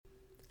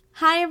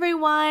Hi,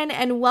 everyone,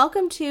 and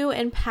welcome to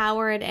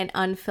Empowered and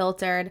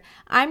Unfiltered.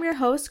 I'm your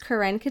host,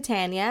 Karen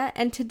Catania,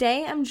 and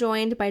today I'm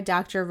joined by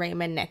Dr.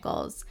 Raymond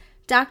Nichols.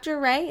 Dr.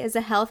 Ray is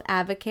a health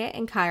advocate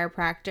and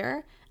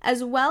chiropractor,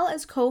 as well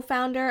as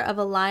co-founder of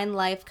Align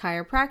Life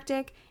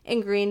Chiropractic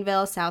in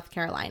Greenville, South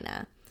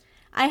Carolina.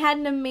 I had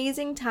an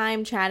amazing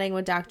time chatting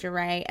with Dr.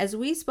 Ray as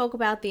we spoke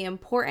about the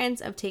importance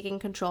of taking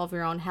control of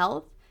your own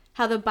health,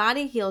 how the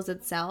body heals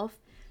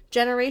itself,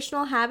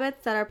 generational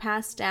habits that are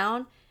passed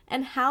down,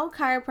 and how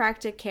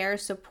chiropractic care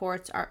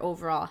supports our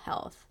overall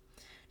health.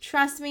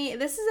 Trust me,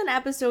 this is an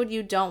episode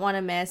you don't want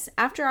to miss.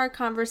 After our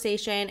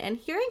conversation and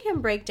hearing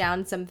him break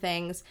down some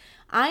things,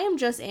 I am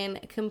just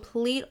in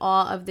complete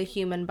awe of the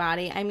human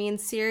body. I mean,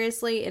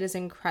 seriously, it is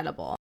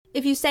incredible.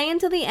 If you stay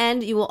until the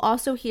end, you will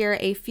also hear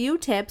a few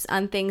tips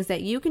on things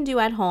that you can do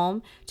at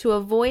home to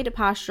avoid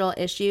postural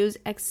issues,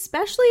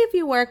 especially if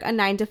you work a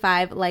 9 to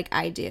 5 like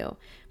I do.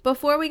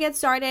 Before we get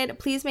started,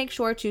 please make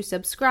sure to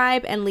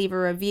subscribe and leave a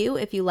review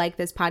if you like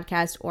this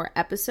podcast or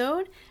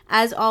episode.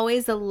 As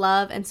always, the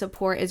love and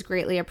support is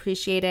greatly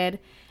appreciated.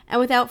 And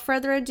without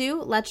further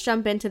ado, let's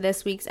jump into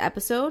this week's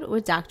episode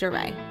with Dr.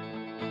 Ray.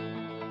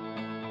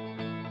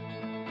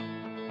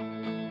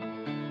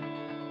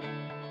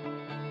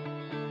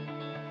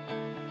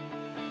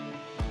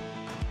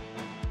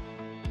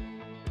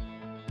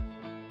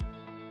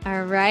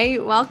 All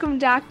right. Welcome,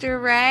 Dr.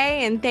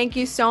 Ray, and thank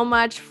you so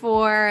much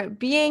for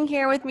being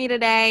here with me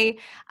today.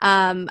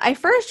 I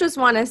first just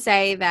want to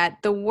say that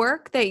the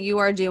work that you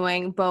are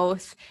doing,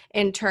 both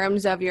in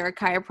terms of your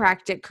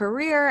chiropractic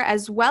career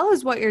as well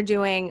as what you're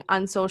doing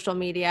on social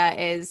media,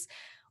 is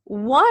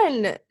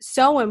one,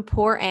 so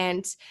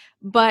important,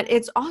 but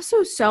it's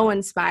also so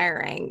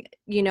inspiring.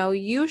 You know,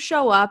 you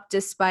show up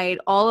despite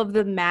all of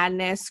the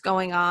madness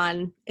going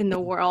on in the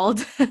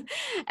world,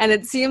 and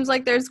it seems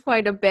like there's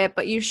quite a bit,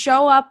 but you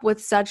show up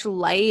with such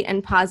light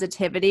and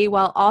positivity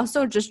while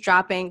also just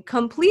dropping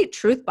complete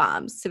truth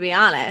bombs, to be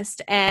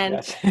honest. And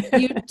Yes.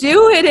 you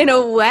do it in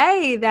a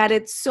way that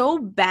it's so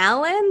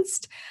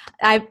balanced.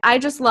 I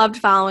just loved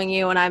following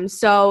you, and I'm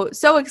so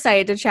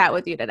excited to chat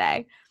with you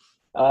today.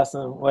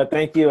 Awesome. Well,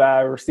 thank you.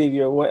 I received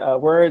your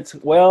words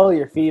well,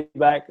 your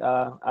feedback.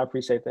 I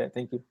appreciate that.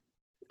 Thank you.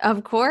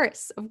 Of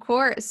course, of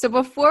course. So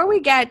before we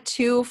get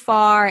too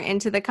far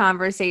into the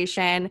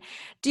conversation,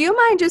 do you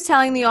mind just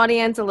telling the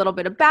audience a little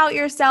bit about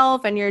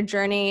yourself and your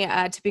journey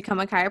to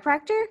become a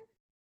chiropractor?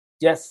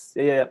 Yes.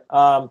 Yeah.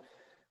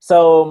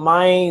 So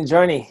my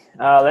journey,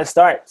 let's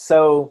start.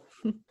 So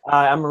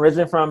I'm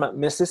originally from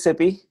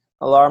Mississippi,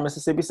 Laura,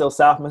 Mississippi, so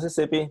South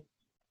Mississippi.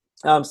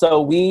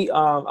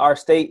 So our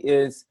state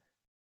is,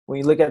 when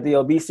you look at the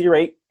obesity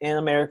rate in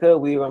America,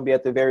 we're going to be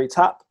at the very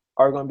top,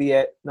 or we're going to be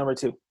at number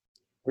 2.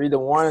 We're either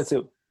one or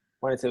two.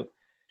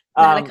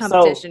 Not a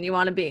competition you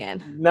want to be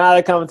in. Not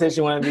a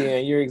competition you want to be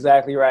in. You're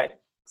exactly right.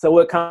 So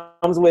what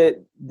comes with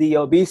the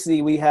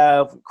obesity, we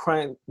have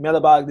chronic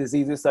metabolic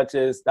diseases such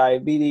as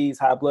diabetes,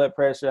 high blood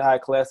pressure, high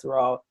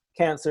cholesterol,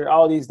 cancer,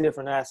 all these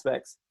different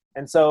aspects.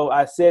 And so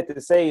I said to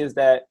say is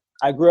that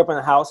I grew up in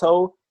a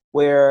household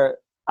where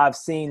I've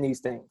seen these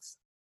things.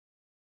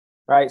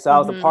 Right. So I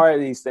was a part of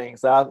these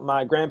things. So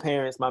my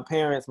grandparents, my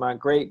parents, my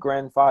great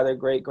grandfather,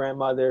 great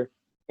grandmother,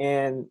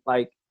 and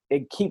like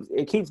it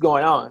keeps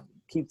going on.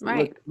 Keeps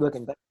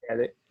looking back at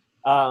it.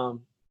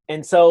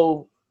 And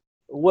so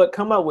what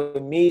come up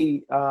with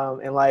me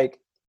and like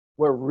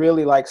what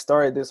really like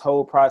started this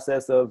whole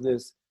process of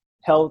this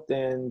health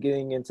and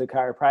getting into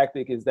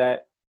chiropractic is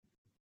that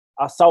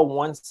I saw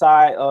one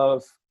side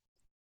of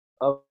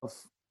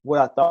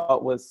what I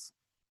thought was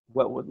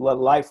what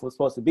life was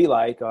supposed to be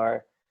like,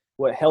 or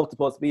what health is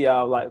supposed to be,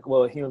 like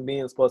what a human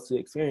being is supposed to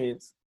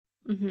experience.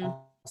 I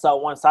saw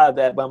one side of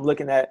that, but I'm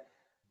looking at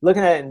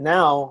it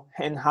now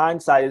in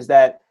hindsight is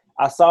that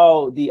I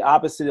saw the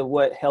opposite of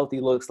what healthy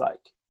looks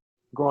like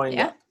growing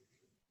up,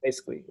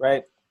 basically,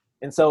 right?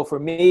 And so for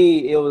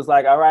me, it was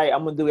like, all right,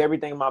 I'm going to do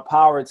everything in my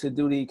power to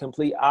do the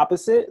complete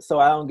opposite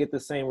so I don't get the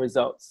same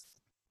results.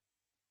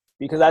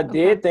 Because I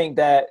did think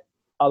that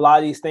a lot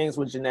of these things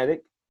were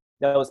genetic,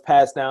 that was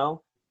passed down.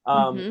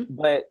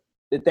 But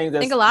the things that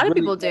I think a lot of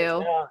people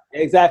do.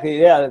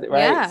 Exactly. Yeah. Right.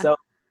 Yeah. So,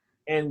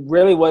 and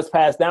really what's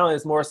passed down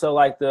is more so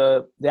like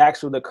the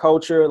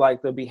culture,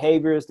 like the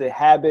behaviors, the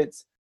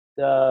habits,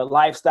 the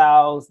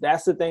lifestyles.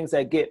 That's the things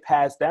that get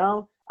passed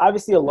down,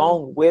 obviously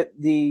along with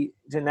the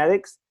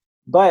genetics,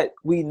 but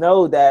we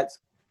know that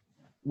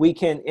we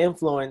can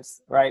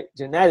influence, right,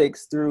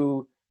 genetics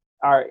through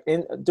our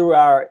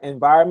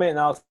environment and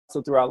also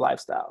through our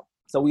lifestyle.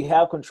 So we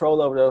have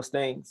control over those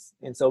things.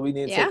 And so we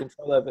need to take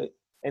control of it.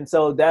 And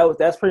so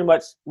that's pretty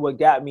much what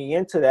got me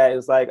into that. It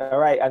was like, all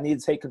right, I need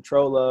to take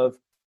control of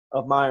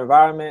my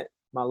environment,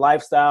 my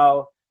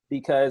lifestyle,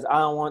 because I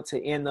don't want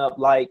to end up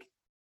like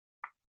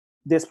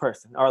this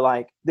person or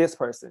like this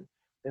person.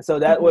 And so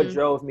that what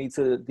drove me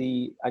to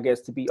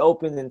to be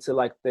open into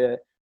like the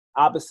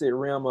opposite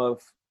realm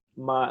of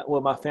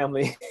what my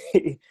family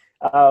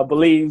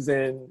believes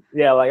in.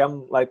 Yeah, like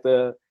I'm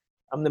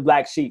the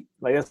black sheep.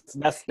 Like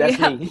that's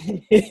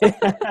me.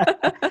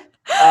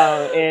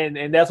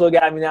 And that's what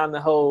got me down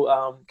the whole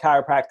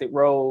chiropractic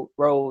road.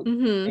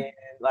 Mm-hmm. And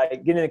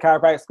like getting into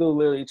chiropractic school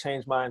literally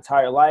changed my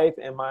entire life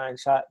and my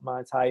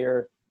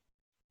entire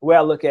way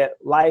I look at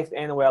life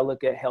and the way I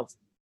look at health.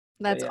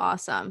 That's So, yeah.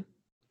 awesome.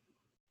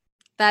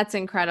 That's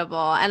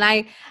incredible. And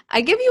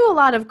I give you a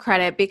lot of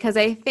credit because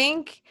I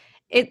think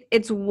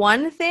it's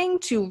one thing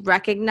to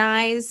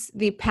recognize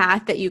the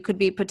path that you could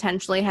be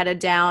potentially headed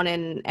down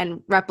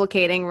and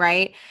replicating,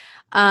 right?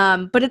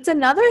 But it's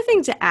another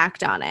thing to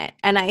act on it.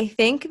 And I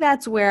think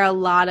that's where a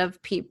lot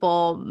of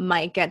people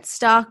might get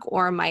stuck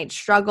or might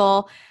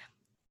struggle.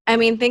 I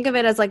mean, think of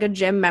it as like a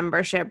gym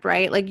membership,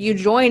 right? Like you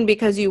join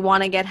because you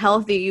want to get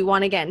healthy, you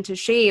want to get into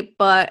shape.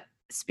 But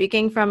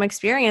speaking from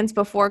experience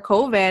before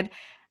COVID,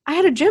 I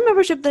had a gym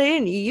membership that I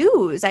didn't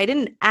use. I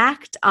didn't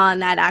act on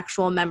that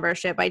actual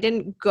membership. I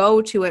didn't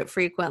go to it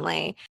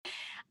frequently.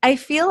 I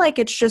feel like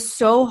it's just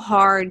so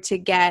hard to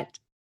get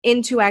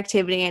into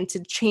activity and to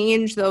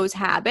change those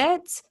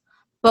habits.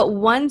 But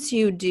once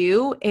you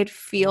do, it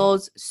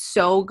feels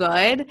so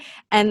good.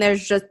 And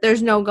there's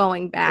no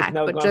going There's back.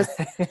 no But going. just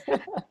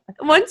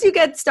once you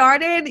get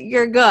started,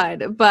 you're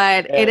good.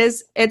 But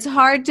Yes. it's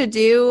hard to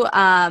do.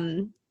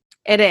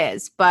 It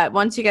is, but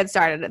once you get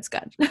started, it's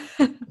good.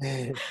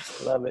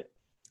 Love it.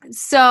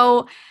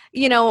 So,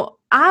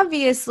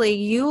 obviously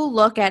you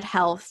look at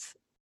health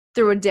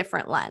through a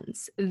different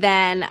lens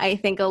than I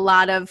think a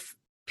lot of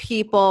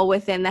people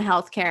within the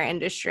healthcare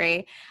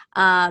industry.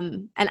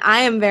 And I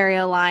am very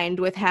aligned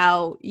with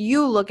how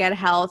you look at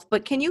health,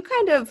 but can you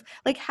kind of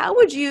like, how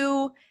would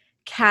you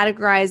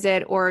categorize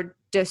it or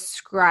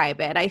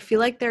describe it? I feel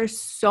like there's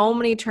so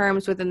many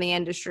terms within the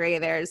industry.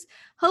 There's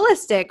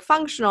holistic,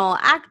 functional,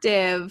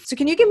 active. So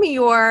can you give me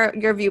your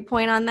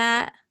viewpoint on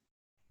that?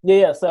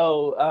 Yeah.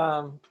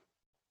 So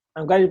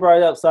I'm glad you brought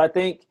it up. So I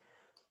think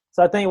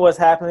what's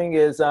happening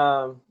is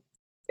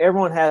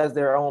everyone has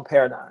their own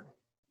paradigm.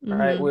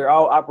 Right? Mm-hmm. We're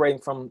all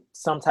operating from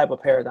some type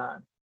of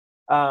paradigm.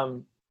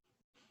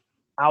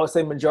 I would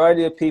say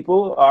majority of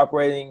people are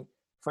operating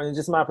from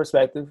just my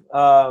perspective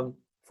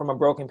from a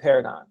broken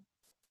paradigm.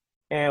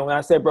 And when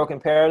I say broken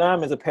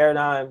paradigm, it's a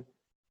paradigm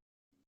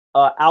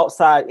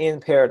outside in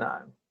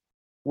paradigm,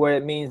 where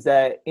it means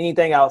that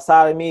anything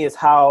outside of me is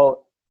how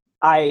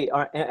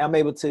I'm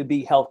able to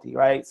be healthy,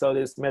 right? So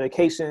this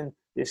medication,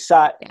 this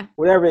shot,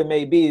 whatever it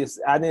may be,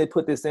 I need to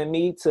put this in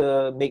me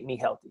to make me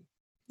healthy.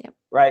 Yep.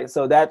 Right.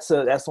 So that's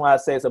why I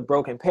say it's a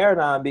broken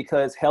paradigm,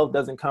 because health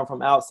doesn't come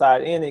from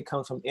outside in, it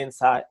comes from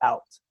inside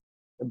out.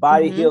 The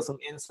body heals from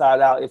inside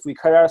out. If we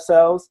cut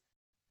ourselves,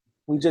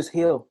 we just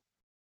heal.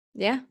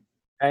 Yeah.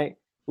 Right.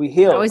 We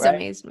heal. It always right?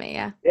 amazed me.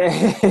 Yeah.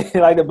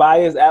 Like the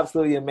body is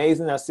absolutely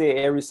amazing. I see it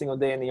every single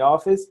day in the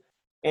office.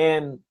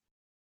 And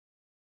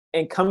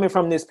coming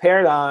from this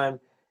paradigm,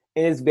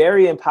 and it's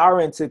very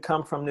empowering to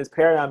come from this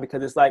paradigm,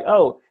 because it's like,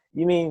 oh,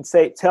 you mean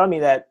tell me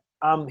that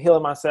I'm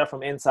healing myself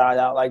from inside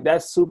out. Like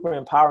that's super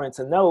empowering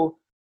to know,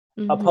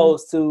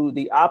 opposed to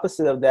the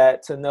opposite of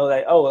that, to know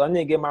that, oh, I need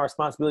to give my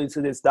responsibility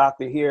to this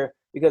doctor here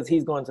because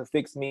he's going to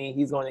fix me.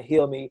 He's going to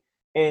heal me.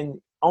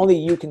 And only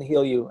you can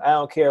heal you. I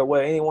don't care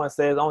what anyone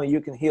says, only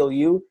you can heal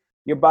you.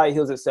 Your body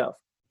heals itself.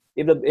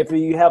 If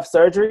you have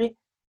surgery,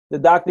 the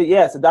doctor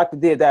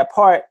did that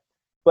part,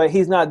 but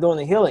he's not doing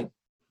the healing.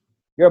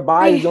 Your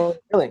body's doing the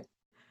healing.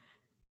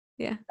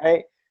 Yeah.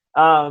 Right.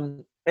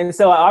 And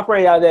so I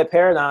operate out of that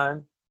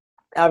paradigm,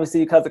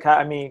 obviously, because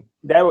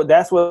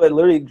that's what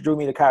literally drew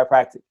me to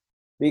chiropractic,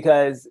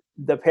 because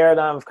the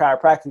paradigm of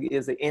chiropractic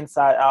is the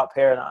inside out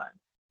paradigm.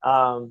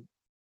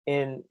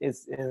 And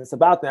it's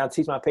about that. I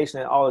teach my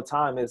patient all the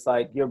time. It's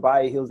like your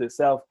body heals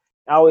itself.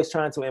 I'm always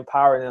trying to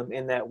empower them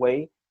in that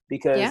way,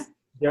 because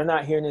they're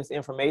not hearing this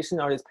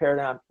information or this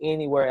paradigm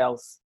anywhere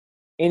else.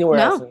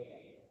 Else.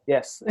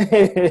 Yes.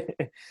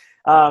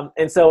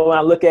 And so when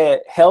I look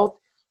at health,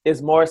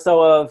 it's more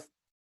so of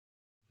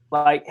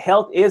like,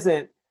 health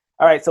isn't,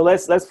 all right, so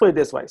let's put it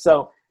this way.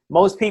 So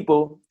most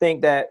people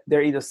think that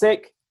they're either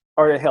sick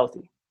or they're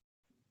healthy.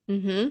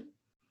 All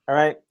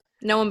right.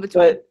 No in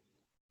between. But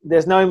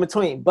there's no in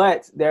between,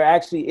 but there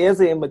actually is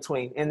an in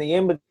between. And the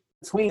in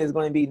between is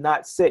going to be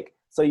not sick.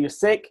 So you're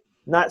sick,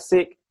 not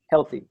sick,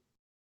 healthy.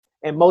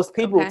 And most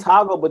people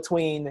toggle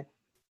between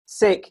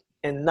sick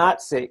and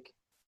not sick.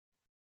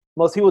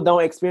 Most people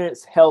don't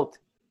experience health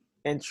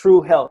and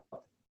true health.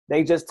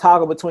 They just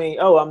toggle between,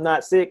 oh, I'm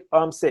not sick, or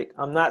I'm sick.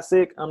 I'm not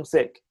sick, I'm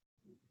sick.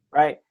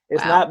 Right?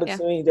 It's not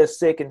between just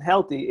sick and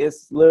healthy.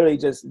 It's literally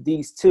just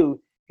these two,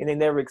 and they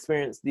never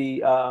experience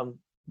the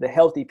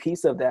healthy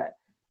piece of that.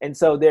 And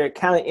so they're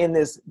kind of in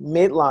this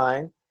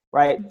midline,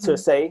 right? To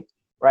say,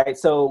 right?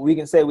 So we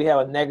can say we have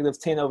a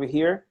 -10 over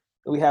here.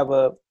 We have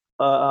a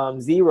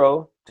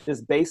 0,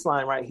 just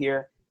baseline right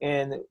here.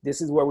 And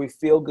this is where we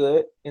feel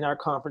good in our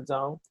comfort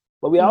zone.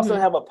 But we also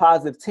have a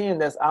 +10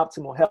 that's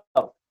optimal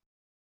health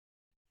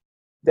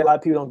that a lot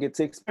of people don't get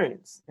to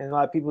experience. And a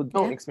lot of people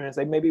don't experience.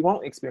 They maybe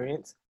won't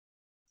experience.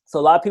 So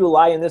a lot of people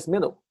lie in this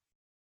middle.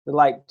 They're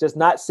like just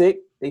not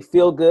sick. They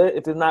feel good.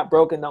 If it's not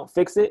broken, don't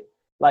fix it.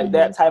 Like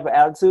that type of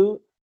attitude.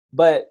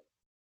 But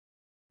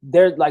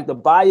they're like, the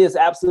body is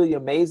absolutely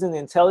amazing,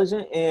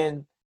 intelligent,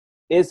 and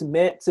it's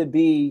meant to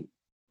be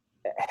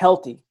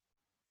healthy,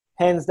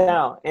 hands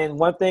down. And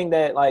one thing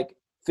that like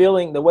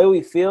feeling the way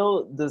we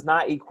feel does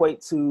not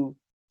equate to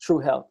true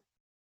health,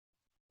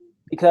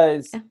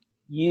 because Yeah.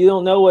 you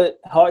don't know what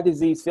heart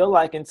disease feel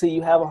like until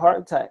you have a heart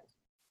attack.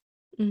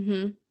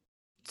 Mm-hmm.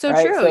 So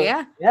Right. true. So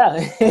Yeah.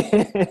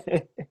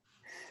 yeah.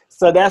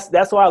 So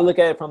that's why I look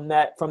at it from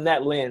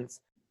that lens.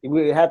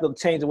 We have to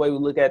change the way we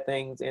look at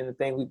things, and the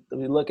thing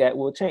we look at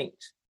will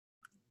change.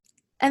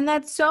 And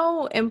that's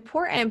so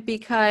important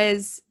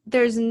because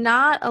there's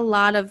not a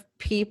lot of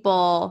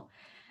people.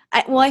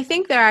 I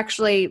think they're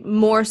actually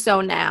more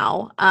so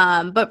now.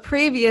 But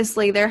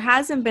previously, there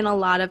hasn't been a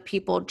lot of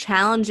people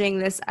challenging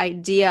this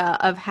idea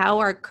of how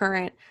our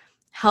current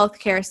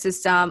healthcare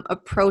system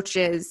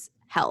approaches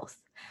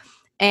health.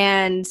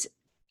 And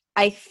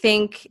I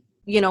think,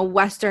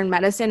 Western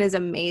medicine is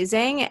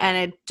amazing and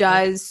it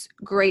does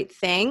great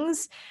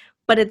things,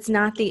 but it's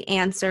not the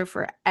answer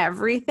for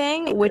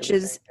everything, which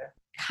Everything. is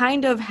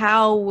kind of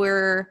how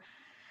we're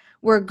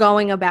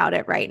going about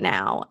it right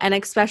now. And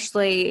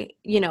especially,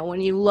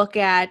 when you look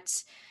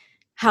at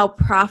how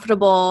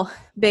profitable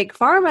big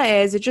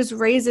pharma is, it just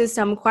raises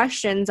some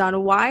questions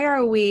on why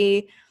are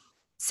we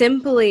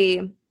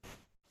simply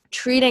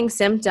treating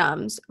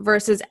symptoms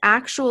versus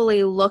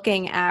actually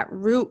looking at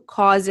root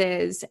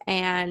causes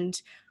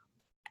and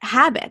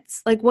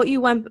habits. Like what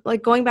you went,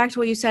 like going back to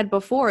what you said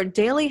before,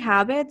 daily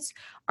habits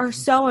are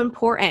so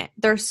important.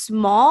 They're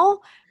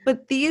small,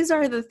 but these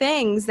are the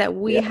things that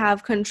we Yeah.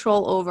 have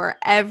control over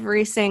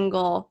every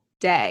single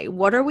day.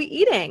 What are we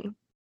eating?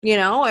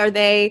 Are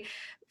they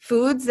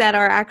foods that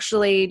are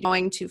actually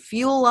going to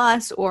fuel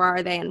us, or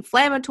are they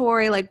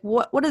inflammatory? Like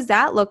what does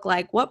that look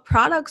like? What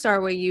products are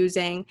we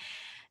using?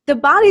 The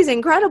body's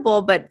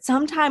incredible, but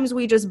sometimes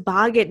we just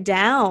bog it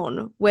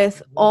down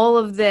with all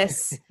of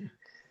this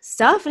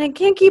stuff and it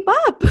can't keep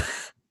up.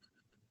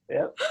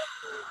 Yep.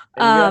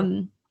 There you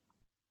go.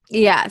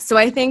 Yeah, so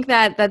I think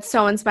that that's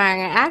so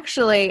inspiring.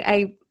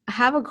 I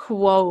have a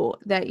quote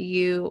that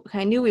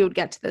I knew we would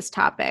get to this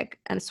topic,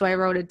 and so I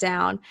wrote it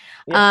down.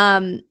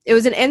 Yeah. It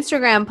was an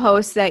Instagram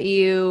post that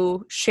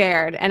you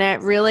shared, and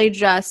it really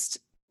just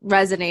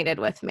resonated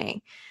with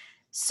me.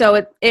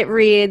 So it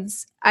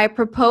reads, I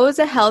propose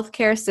a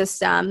healthcare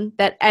system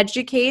that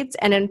educates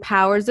and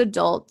empowers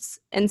adults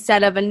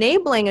instead of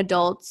enabling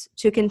adults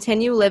to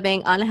continue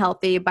living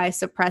unhealthy by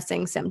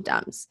suppressing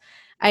symptoms.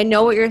 I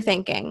know what you're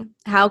thinking.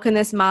 How can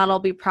this model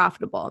be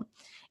profitable?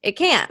 It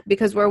can't,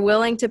 because we're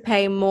willing to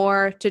pay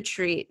more to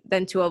treat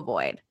than to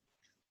avoid.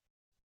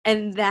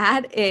 And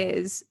that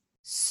is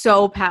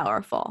so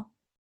powerful.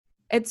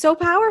 It's so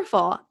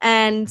powerful.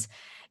 And,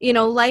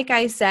 like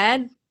I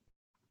said,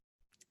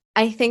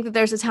 I think that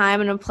there's a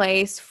time and a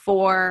place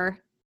for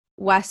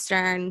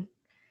Western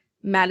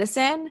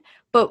medicine,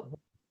 but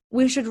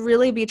we should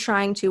really be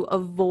trying to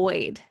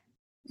avoid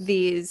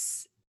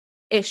these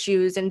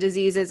issues and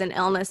diseases and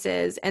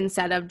illnesses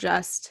instead of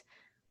just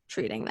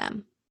treating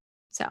them.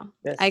 So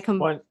I Yes.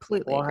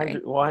 completely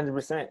agree.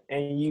 100%.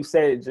 And you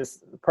said it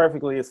just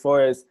perfectly, as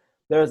far as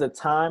there's a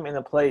time and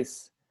a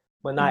place,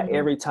 but not Mm-hmm.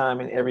 every time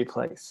and every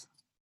place.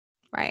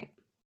 Right.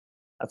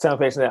 I tell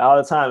patients that all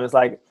the time. It's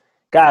like,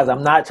 guys,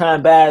 I'm not trying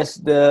to bash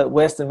the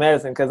Western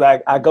medicine, because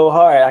I go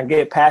hard. I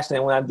get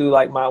passionate when I do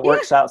like my Yeah.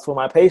 workshops for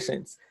my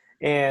patients.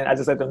 And I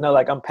just let them know,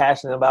 like, I'm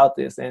passionate about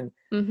this. And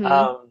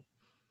Mm-hmm.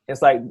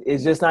 it's like,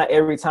 it's just not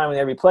every time and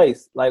every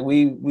place. Like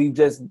we've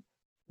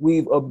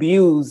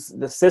abused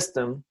the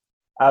system.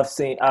 I'm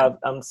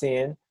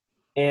seeing,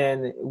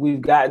 and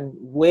we've gotten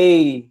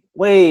way,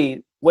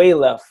 way, way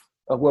left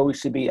of where we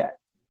should be at.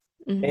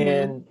 Mm-hmm.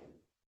 And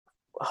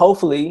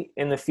hopefully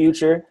in the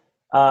future,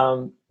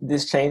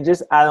 this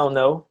changes. I don't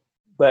know,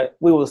 but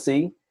we will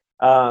see.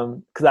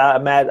 Because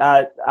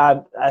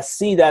I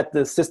see that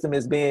the system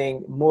is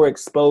being more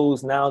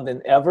exposed now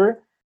than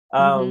ever.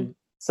 Mm-hmm.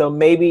 So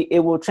maybe it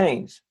will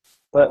change,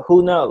 but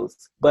who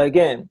knows? But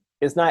again,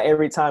 it's not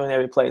every time and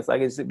every place. Like,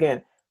 it's,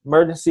 again,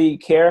 emergency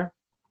care,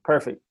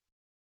 perfect,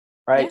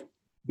 Yeah. right?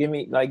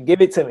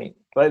 Give it to me.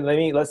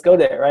 Let's go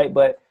there, right?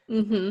 But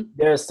Mm-hmm.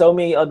 there are so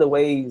many other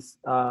ways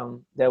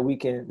that we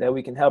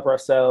can help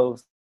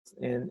ourselves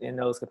in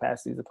those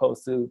capacities,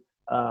 opposed to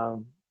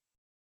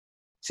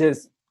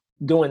just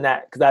doing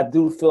that. Because I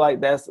do feel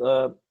like that's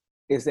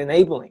it's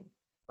enabling,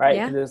 right?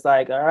 Yeah. Because it's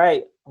like, all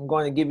right, I'm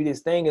going to give you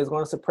this thing. It's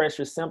going to suppress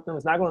your symptoms.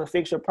 It's not going to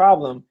fix your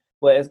problem,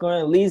 but it's going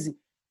to at least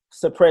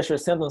suppress your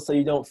symptoms so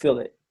you don't feel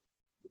it.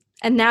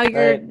 And now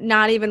you're Right?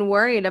 not even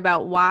worried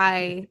about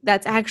why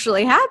that's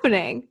actually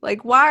happening.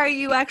 Like, why are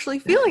you actually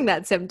feeling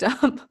that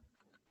symptom?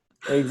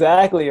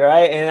 Exactly,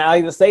 right. And I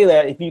like to say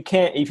that if you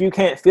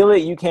can't feel it,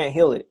 you can't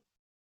heal it.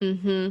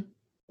 Mm-hmm.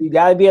 You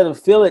got to be able to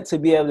feel it to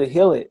be able to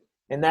heal it.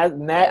 And Yeah.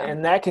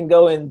 that can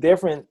go in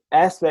different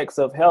aspects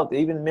of health,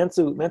 even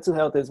mental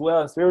health as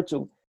well, and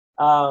spiritual.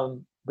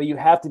 But you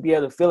have to be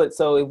able to feel it.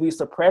 So if we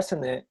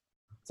suppressing it,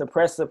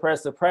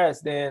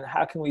 suppress, then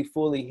how can we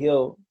fully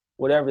heal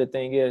whatever the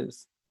thing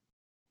is?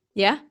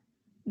 Yeah.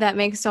 That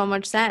makes so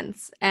much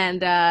sense.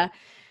 And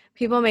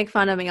People make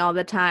fun of me all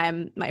the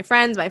time. My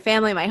friends, my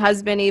family, my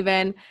husband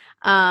even.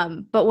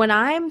 But when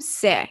I'm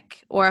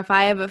sick or if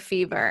I have a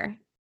fever,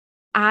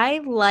 I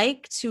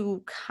like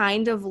to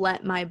kind of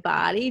let my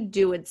body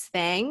do its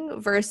thing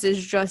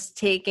versus just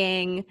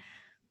taking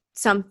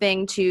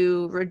something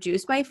to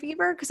reduce my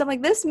fever, because I'm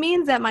like, this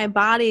means that my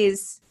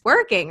body's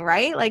working,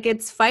 right? Like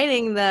it's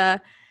fighting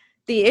the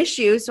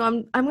issue, so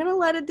I'm gonna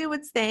let it do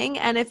its thing,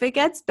 and if it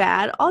gets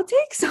bad, I'll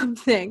take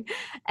something.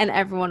 And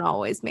everyone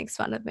always makes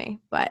fun of me,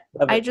 but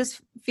Love I it.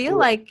 just feel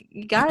like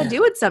you gotta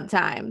do it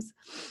sometimes.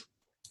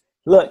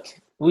 Look,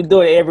 we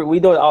do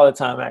it all the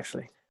time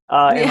actually,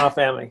 in Yeah. my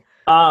family.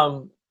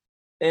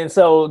 And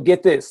so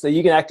get this, so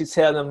you can actually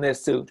tell them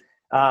this too.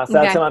 So I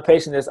tell Okay. my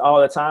patient this all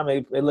the time.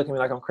 They look at me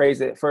like I'm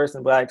crazy at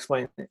first, but I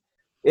explain it.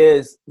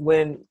 Is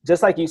when,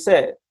 just like you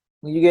said,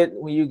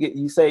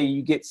 you say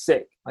you get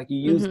sick, like you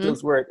use Mm-hmm.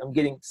 those words, I'm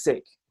getting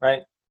sick,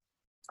 right?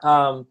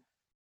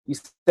 You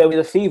say with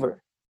a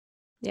fever,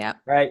 Yeah.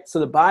 right? So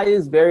the body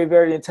is very,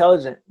 very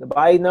intelligent. The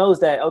body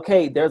knows that,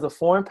 okay, there's a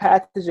foreign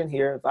pathogen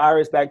here,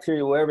 virus,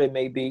 bacteria, whatever it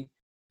may be.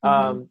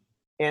 Mm-hmm.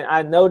 And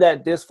I know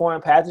that this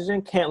foreign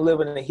pathogen can't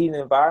live in a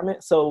heated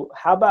environment. So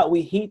how about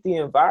we heat the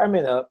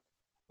environment up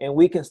and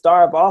we can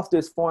starve off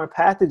this foreign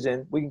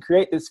pathogen. We can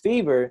create this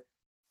fever.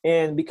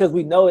 And because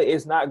we know it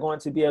is not going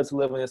to be able to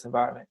live in this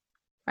environment.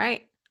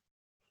 Right.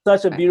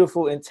 Such a Right.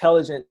 beautiful,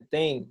 intelligent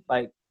thing.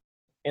 Like,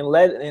 and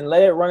let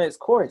it run its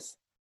course,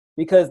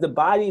 because the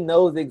body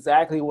knows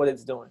exactly what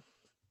it's doing.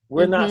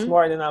 We're not Mm-hmm.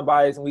 smarter than our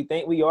bodies, and we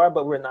think we are,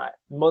 but we're not.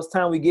 Most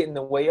time we get in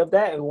the way of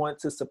that and want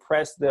to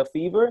suppress the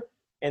fever,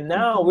 and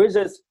now Mm-hmm. we're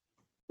just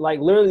like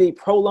literally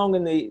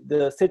prolonging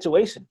the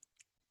situation.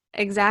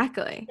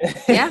 Exactly.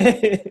 Yeah.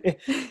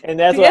 And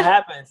that's what Yeah.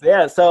 happens.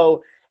 Yeah.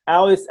 So I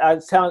always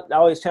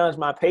challenge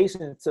my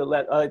patients to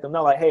let them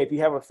know, like, hey, if you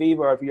have a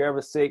fever or if you're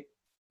ever sick,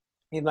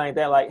 anything like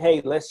that, like,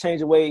 hey, let's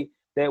change the way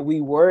that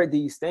we word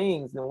these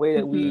things, and the way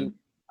that Mm-hmm. we,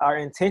 our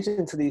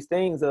intention to these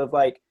things of,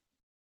 like,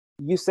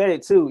 you said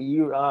it too.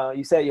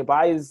 You said your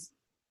body's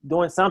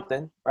doing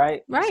something,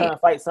 right? It's trying Right. to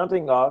fight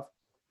something off.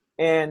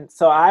 And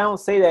so I don't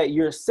say that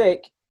you're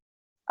sick.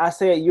 I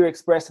say you're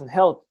expressing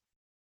health,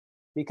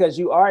 because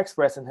you are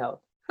expressing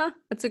health, Huh.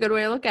 That's a good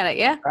way to look at it.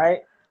 Yeah.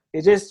 right?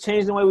 It just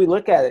changed the way we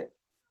look at it,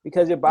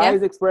 because your Yeah.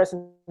 body's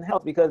expressing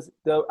health. Because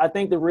I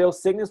think the real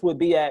sickness would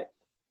be at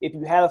if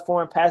you had a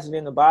foreign pathogen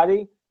in the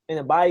body and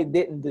the body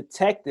didn't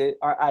detect it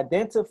or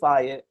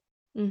identify it,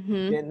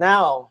 Mm-hmm. then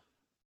now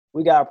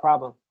we got a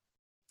problem.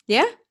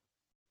 Yeah.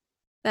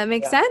 That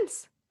makes Yeah.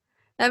 sense.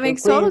 That So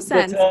makes total please go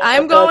sense. tell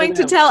I'm that to going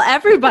to them. tell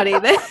everybody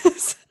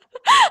this.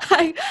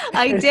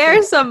 I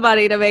dare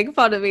somebody to make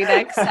fun of me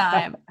next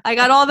time. I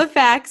got all the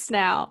facts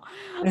now.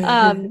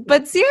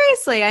 But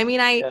seriously, I mean,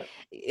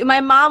 Yeah.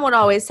 my mom would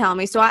always tell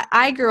me. So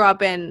I grew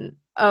up in,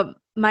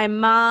 my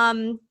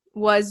mom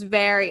was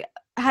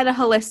had a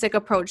holistic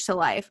approach to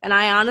life. And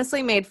I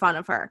honestly made fun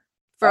of her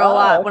for a Oh,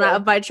 lot okay.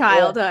 of my Yeah.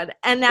 childhood.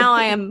 And now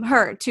I am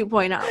her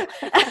 2.0.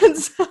 And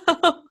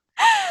so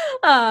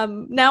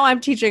now I'm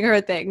teaching her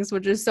things,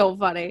 which is so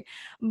funny.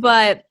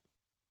 But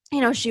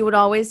she would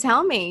always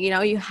tell me,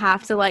 you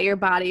have to let your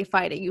body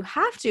fight it. You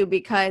have to,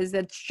 because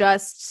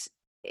it's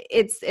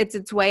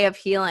its way of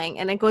healing.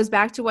 And it goes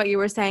back to what you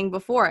were saying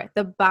before.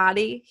 The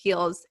body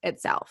heals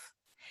itself.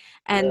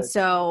 And Yes.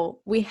 so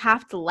we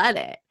have to let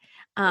it.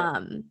 Yeah.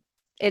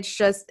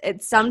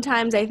 It's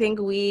sometimes I think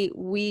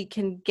we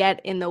can get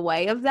in the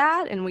way of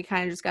that, and we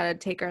kind of just got to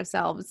take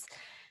ourselves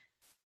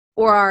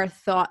or our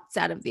thoughts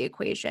out of the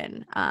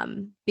equation,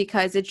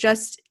 because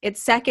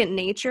it's second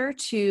nature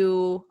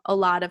to a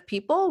lot of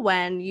people.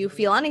 When you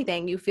feel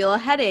anything, you feel a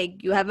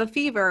headache, you have a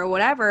fever or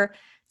whatever,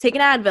 take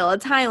an Advil, a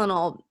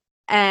Tylenol,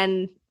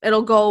 and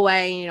it'll go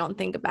away and you don't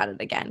think about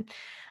it again.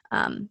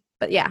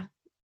 But yeah,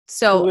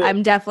 so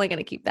I'm definitely going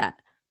to keep that.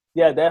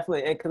 Yeah,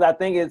 definitely. And because I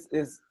think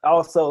it's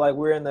also like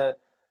we're in the,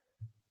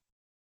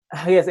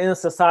 I guess, in a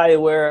society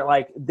where,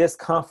 like,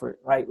 discomfort,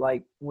 right?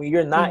 Like when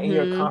you're not in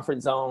your Mm-hmm.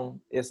 comfort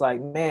zone, it's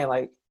like, man,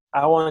 like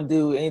I want to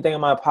do anything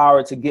in my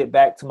power to get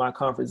back to my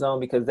comfort zone,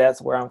 because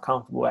that's where I'm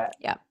comfortable at.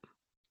 Yeah.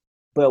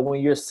 But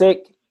when you're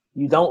sick,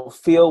 you don't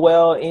feel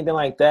well, anything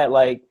like that,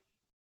 like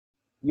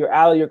you're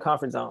out of your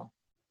comfort zone,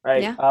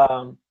 right?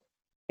 Yeah.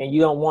 And you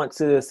don't want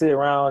to sit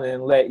around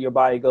and let your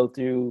body go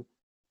through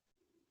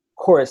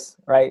course,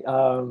 right?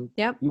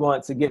 Yep. You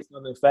want to get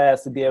something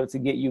fast to be able to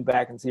get you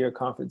back into your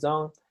comfort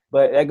zone.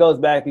 But that goes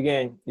back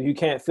again. If you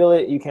can't feel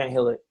it, you can't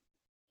heal it.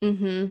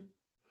 Mm-hmm.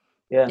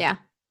 Yeah. Yeah.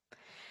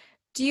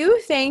 Do you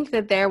think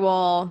that there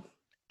will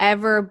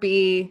ever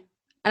be,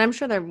 and I'm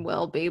sure there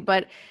will be,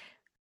 but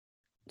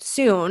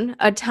soon,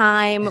 a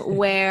time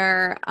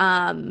where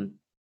the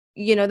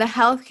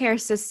healthcare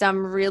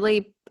system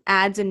really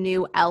adds a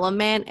new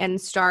element and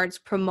starts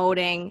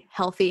promoting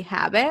healthy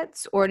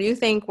habits? Or do you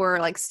think we're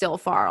like still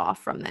far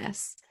off from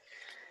this?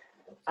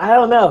 I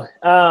don't know.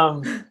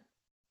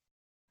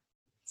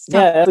 It's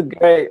tough.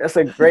 Yeah, that's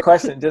a great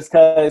question. Just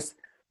because,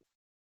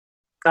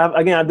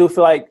 again, I do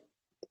feel like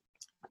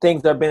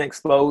things are being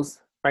exposed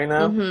right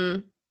now.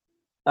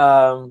 Mm-hmm.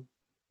 Um,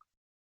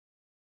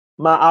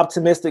 my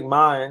optimistic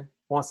mind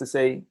wants to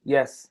say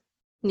yes.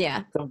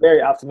 Yeah. So I'm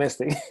very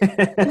optimistic.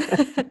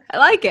 I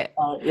like it.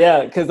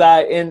 Yeah,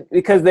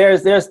 because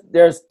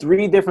there's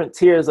three different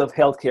tiers of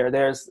healthcare.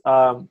 There's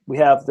we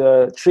have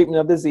the treatment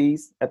of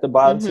disease at the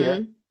bottom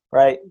tier,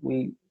 right?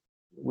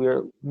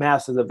 We're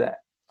masters of that.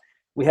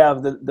 We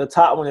have the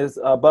top one is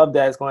above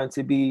that is going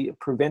to be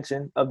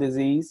prevention of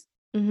disease,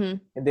 and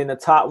then the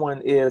top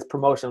one is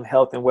promotion of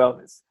health and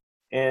wellness.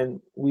 And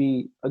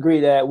we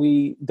agree that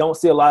we don't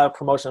see a lot of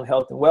promotion of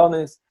health and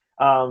wellness.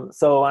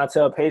 So when I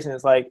tell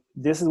patients, like,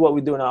 this is what we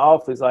do in our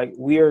office, like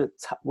we're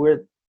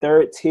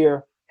third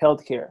tier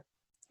healthcare.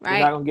 Right.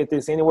 You're not gonna get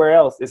this anywhere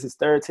else. This is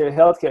third tier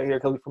healthcare here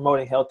because we're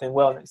promoting health and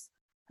wellness.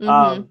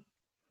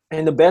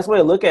 And the best way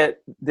to look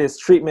at this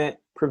treatment,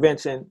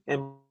 prevention,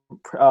 and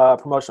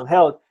promotion of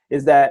health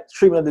is that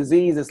treatment of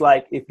disease is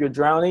like, if you're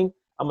drowning,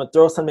 I'm gonna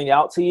throw something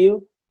out to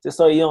you just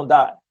so you don't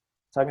die,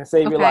 so I can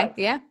save your life.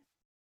 Yeah.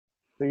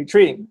 So you're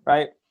treating,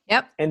 right?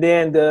 Yep. And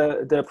then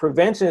the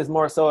prevention is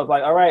more so of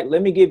like, all right,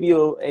 let me give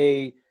you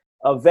a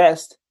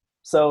vest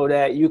so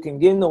that you can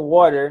get in the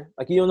water.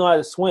 Like, you don't know how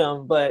to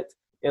swim, but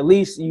at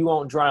least you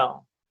won't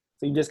drown.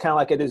 So you just kind of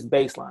like at this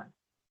baseline.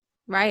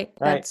 Right.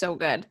 That's so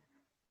good.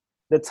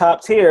 The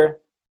top tier,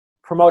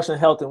 promotion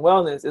of health and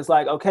wellness, is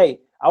like, okay,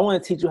 I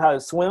want to teach you how to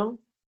swim,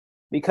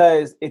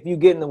 because if you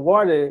get in the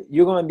water,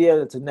 you're going to be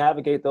able to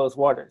navigate those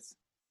waters.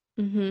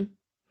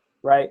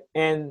 Right.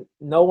 And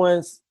no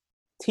one's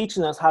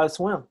teaching us how to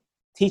swim,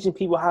 teaching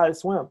people how to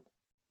swim,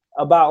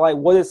 about like,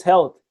 what is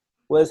health,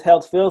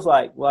 feels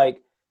like what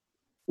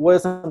are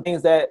some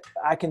things that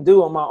I can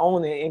do on my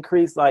own to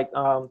increase, like,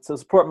 to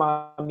support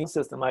my immune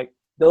system. Like,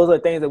 those are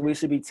things that we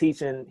should be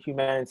teaching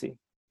humanity.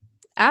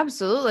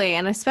 Absolutely.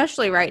 And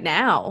especially right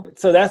now.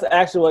 So that's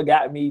actually what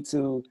got me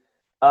to,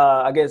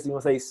 I guess you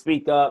want to say,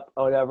 speak up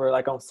or whatever,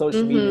 like on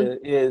social media,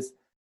 is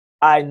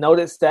I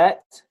noticed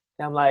that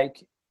and I'm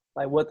like,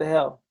 what the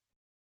hell?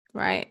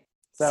 Right.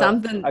 So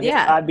something, I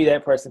guess I'd be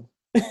that person.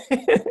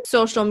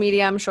 Social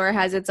media, I'm sure,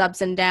 has its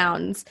ups and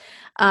downs.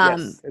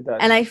 Yes, it does.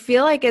 And I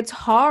feel like it's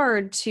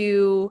hard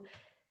to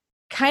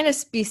kind of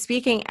be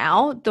speaking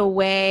out the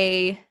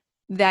way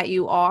that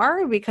you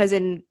are, because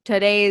in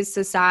today's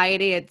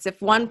society, it's,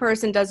 if one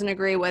person doesn't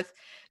agree with,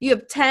 you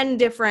have 10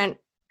 different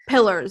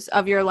pillars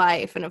of your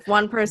life, and if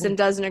one person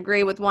doesn't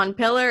agree with one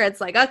pillar,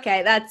 it's like,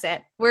 okay, that's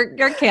it,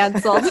 you're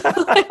canceled.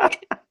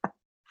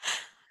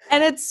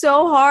 And it's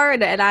so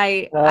hard, and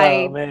I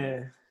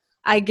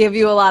give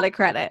you a lot of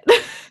credit.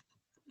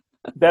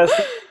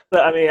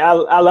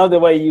 I love the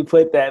way you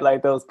put that,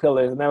 like those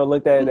pillars. I never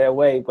looked at it that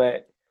way,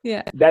 but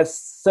yeah, that's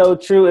so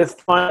true. It's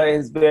fun.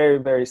 It's very,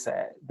 very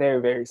sad. Very,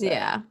 very sad.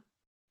 Yeah.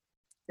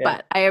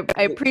 But I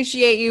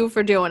appreciate you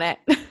for doing it.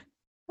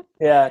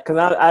 Yeah, because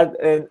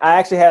I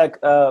actually had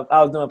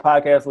I was doing a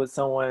podcast with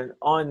someone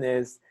on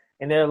this,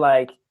 and they're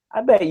like,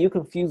 I bet you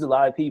confuse a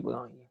lot of people,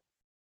 don't you?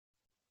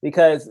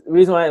 Because the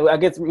reason why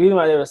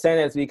they were saying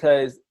that is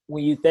because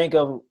when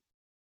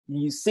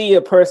you see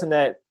a person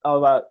that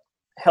about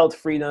health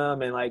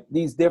freedom and like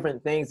these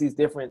different things, these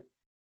different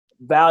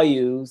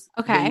values,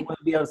 okay, you want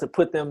to be able to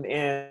put them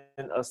in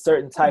a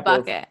certain type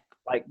bucket, of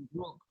like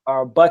group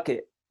or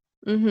bucket.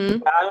 I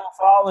don't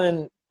fall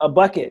in a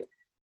bucket.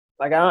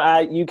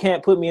 Like, you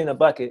can't put me in a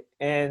bucket.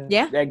 And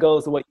that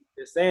goes to what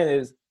you're saying,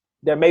 is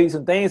there may be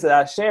some things that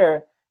I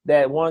share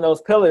that one of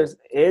those pillars,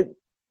 it's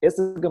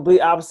the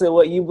complete opposite of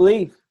what you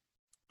believe.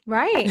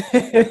 Right.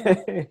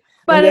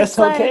 But that's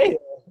okay. Like,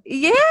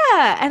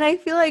 yeah. And I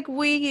feel like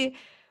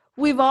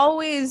we've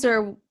always,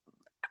 or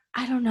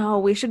I don't know,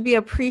 we should be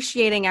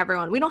appreciating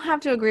everyone. We don't have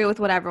to agree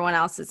with what everyone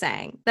else is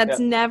saying. That's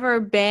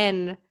never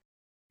been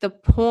the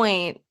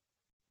point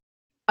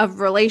of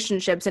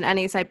relationships in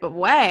any type of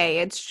way.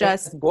 It's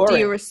just, do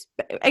you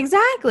respect?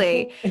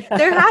 Exactly.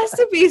 There has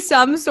to be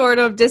some sort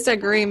of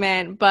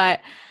disagreement,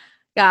 but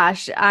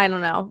gosh, I don't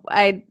know.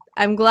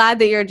 I'm glad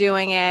that you're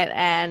doing it,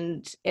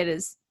 and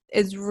it's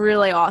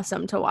really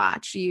awesome to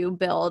watch you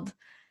build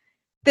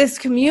this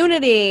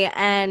community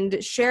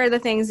and share the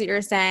things that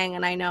you're saying.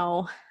 And I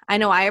know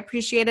I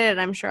appreciate it, and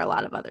I'm sure a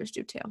lot of others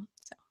do too.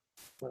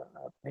 So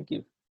thank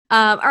you.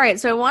 All right,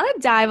 so I want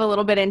to dive a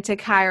little bit into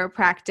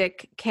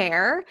chiropractic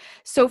care.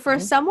 So for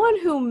someone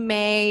who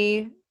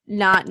may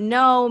not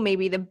know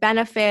maybe the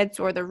benefits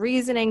or the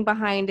reasoning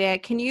behind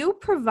it, can you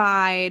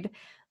provide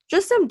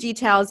just some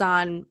details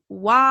on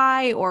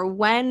why or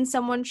when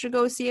someone should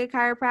go see a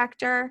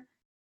chiropractor?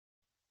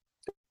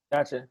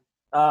 Gotcha.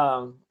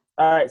 All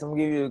right, so I'm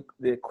gonna give you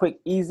the quick,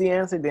 easy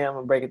answer. Then I'm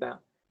gonna break it down.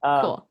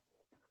 Cool.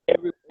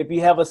 If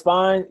you have a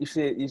spine, you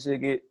should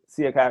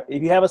see a chiropractor.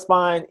 If you have a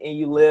spine and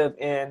you live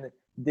in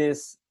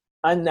this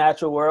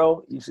unnatural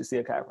world, you should see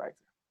a chiropractor.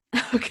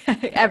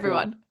 Okay,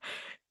 everyone.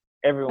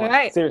 All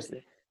right.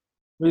 Seriously.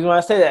 The reason why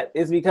I say that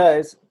is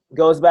because it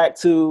goes back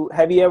to,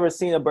 have you ever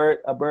seen a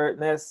bird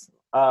nest?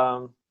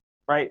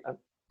 Right?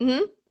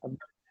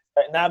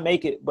 Not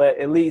make it, but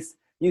at least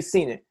you've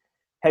seen it.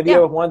 Have you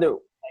ever wondered,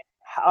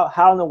 like,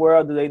 how in the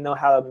world do they know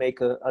how to make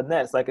a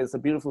nest? Like, it's a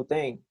beautiful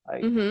thing.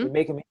 Like, they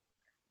make them,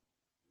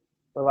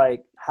 but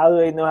like, how do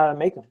they know how to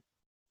make them?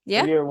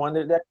 Yeah. Have you ever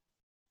wondered that?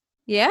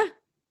 Yeah.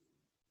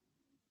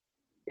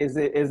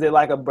 is it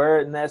like a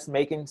bird nest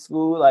making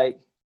school, like,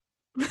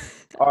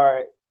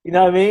 or you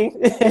know what I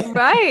mean?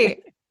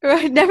 Right.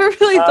 Right. Never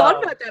really thought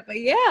um, about that, but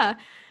yeah.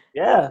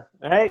 yeah,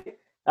 right.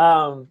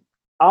 Um,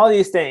 all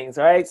these things,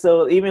 right?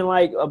 So even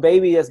like a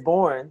baby that's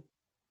born,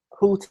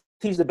 who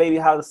teach the baby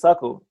how to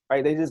suckle,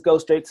 right? They just go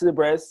straight to the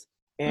breast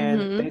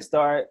and they Mm-hmm.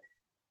 start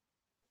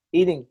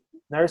eating,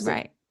 nursing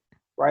Right.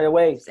 right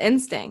away. It's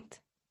instinct.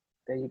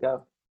 There you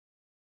go.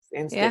 It's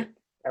Yeah. instinct.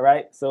 All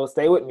right. So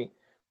stay with me.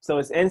 So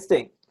it's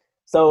instinct.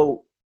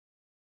 So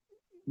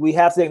we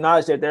have to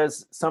acknowledge that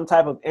there's some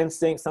type of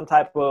instinct, some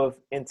type of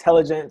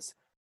intelligence,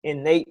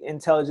 innate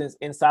intelligence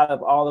inside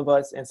of all of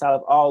us, inside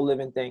of all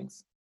living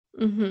things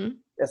Mm-hmm.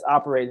 that's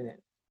operating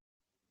it,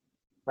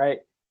 right?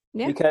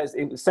 Yeah. Because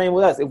same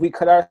with us. If we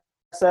cut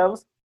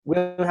ourselves, we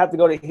don't have to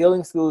go to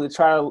healing school to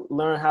try to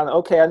learn how to.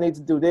 Okay, I need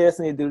to do this.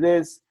 I need to do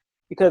this,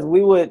 because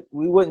we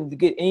wouldn't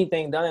get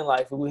anything done in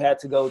life if we had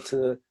to go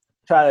to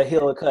try to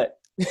heal a cut.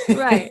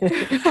 Right.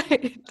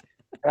 Right.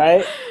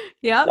 Right?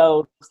 Yep.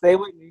 So stay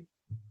with me.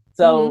 Mm-hmm.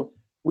 So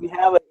we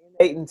have an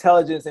innate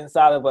intelligence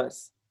inside of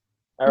us.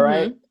 All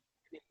right. Mm-hmm.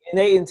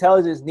 Innate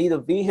intelligence need a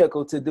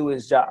vehicle to do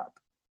its job.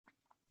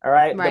 All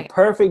right. The Right.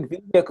 perfect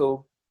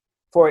vehicle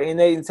for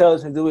innate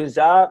intelligence to do its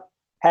job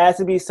has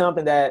to be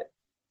something that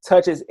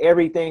touches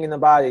everything in the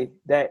body,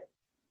 that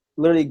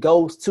literally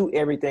goes to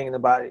everything in the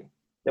body.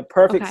 The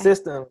perfect Okay.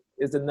 system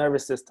is the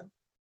nervous system,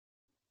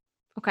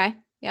 Okay.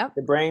 Yep.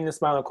 the brain, the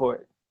spinal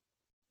cord,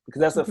 because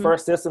that's the Mm-hmm.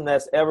 first system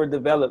that's ever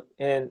developed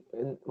in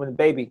when a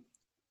baby.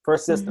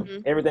 First system.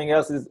 Mm-hmm. Everything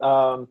else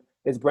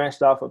is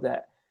branched off of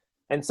that.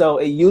 And so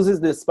it uses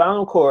the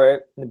spinal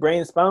cord, the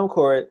brain spinal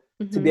cord,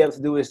 to Mm-hmm. be able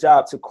to do its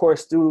job, to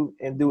course through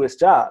and do its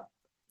job.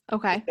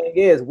 Okay. The thing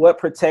is, what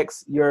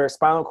protects your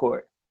spinal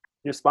cord?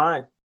 Your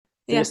spine.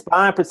 So your Yeah.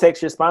 spine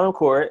protects your spinal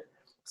cord.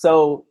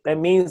 So that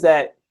means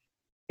that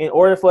in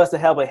order for us to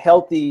have a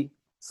healthy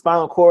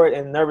spinal cord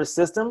and nervous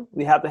system,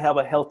 we have to have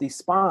a healthy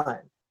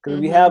spine. Because if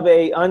we Mm-hmm. have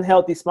a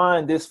unhealthy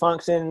spine,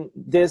 dysfunction,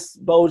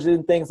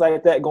 dysbulging, things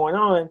like that going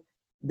on,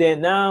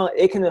 then now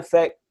it can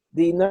affect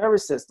the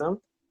nervous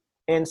system.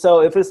 And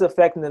so if it's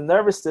affecting the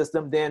nervous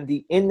system, then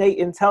the innate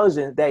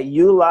intelligence that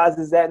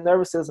utilizes that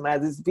nervous system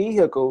as its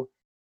vehicle,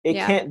 it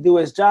Yeah. can't do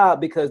its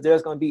job because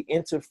there's going to be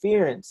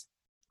interference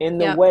in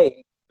the Yep.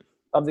 way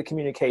of the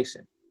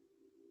communication.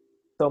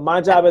 So my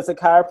Yep. job as a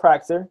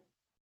chiropractor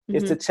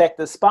is to Mm-hmm. check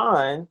the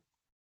spine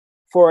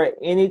for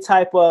any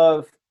type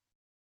of,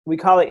 we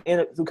call it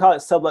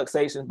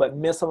subluxations, but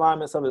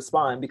misalignments of the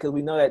spine, because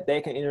we know that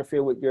they can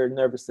interfere with your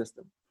nervous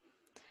system.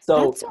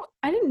 So That's so,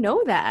 I didn't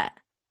know that.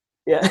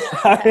 yeah.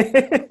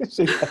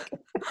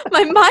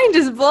 My mind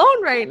is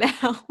blown right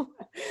now.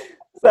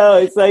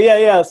 So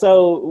yeah.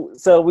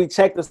 So we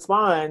check the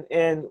spine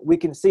and we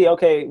can see,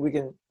 okay, we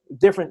can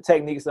different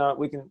techniques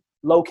we can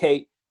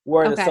locate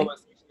where the Okay.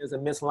 subluxation is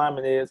and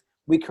misalignment is.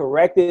 We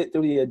correct it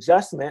through the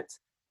adjustment,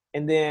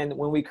 and then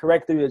when we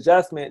correct through the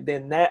adjustment,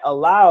 then that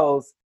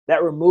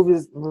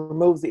removes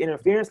the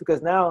interference,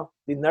 because now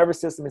the nervous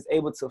system is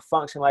able to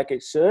function like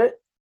it should,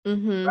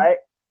 Mm-hmm. right?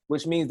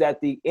 Which means that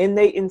the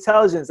innate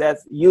intelligence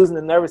that's using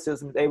the nervous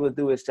system is able to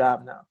do its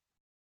job now,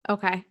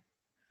 Okay.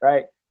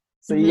 right?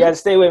 So you Mm-hmm. got to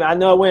stay with me. I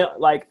know it went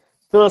like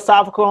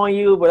philosophical on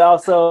you, but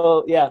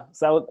also, yeah.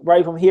 So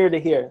right from here to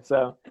here.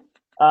 So,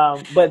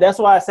 but that's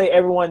why I say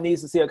everyone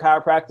needs to see a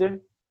chiropractor,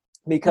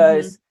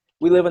 because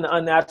we live in an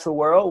unnatural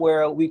world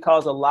where we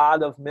cause a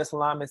lot of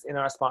misalignments in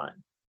our spine.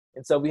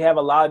 And so we have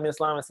a lot of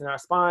misalignments in our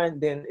spine,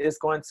 then it's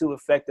going to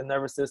affect the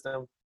nervous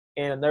system.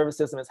 And the nervous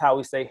system is how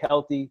we stay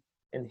healthy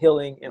and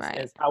healing, and Right.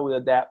 it's how we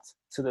adapt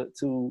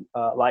to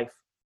life.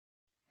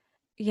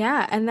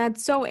 Yeah, and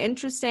that's so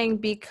interesting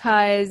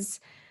because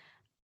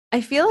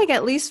I feel like,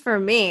 at least for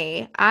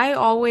me, I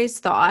always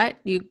thought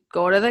you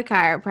go to the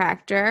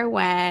chiropractor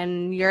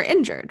when you're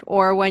injured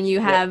or when you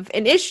Yep. have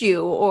an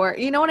issue, or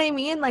you know what I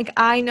mean? Like,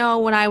 I know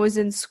when I was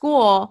in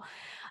school,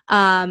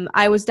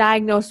 I was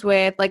diagnosed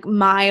with like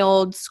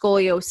mild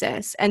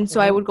scoliosis. And so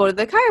I Mm-hmm. would go to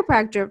the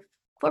chiropractor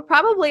for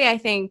probably, I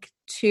think,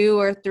 2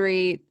 or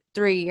 3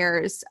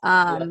 years.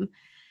 Yeah.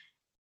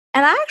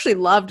 And I actually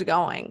loved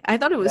going. I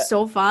thought it was Yeah.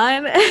 so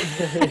fun.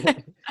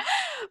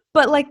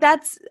 But like,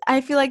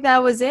 I feel like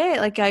that was it.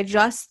 Like, I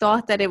just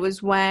thought that it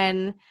was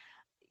when,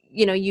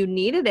 you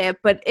needed it,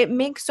 but it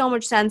makes so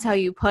much sense how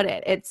you put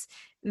it.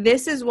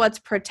 This is what's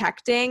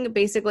protecting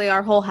basically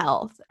our whole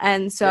health.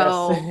 And Yes.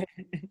 so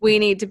we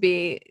need to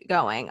be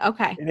going.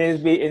 Okay. It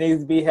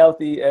needs to be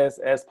healthy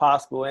as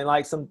possible, and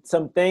like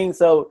some things,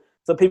 so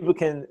people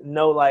can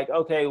know, like,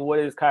 okay, what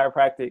is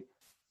chiropractic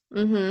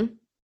Mm-hmm.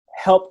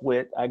 help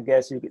with, I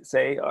guess you could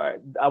say. Or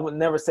I would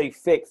never say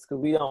fix, because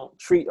we don't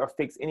treat or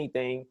fix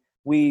anything.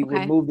 We Okay.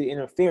 remove the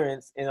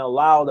interference and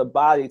allow the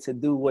body to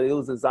do what it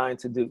was designed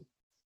to do.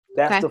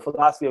 That's Okay. the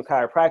philosophy of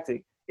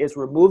chiropractic. It's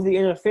remove the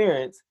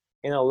interference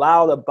and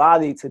allow the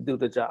body to do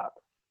the job.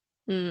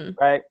 Mm.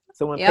 Right?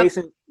 So when Yep.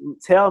 patients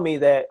tell me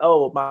that,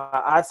 oh, my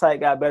eyesight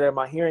got better,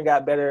 my hearing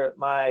got better,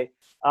 my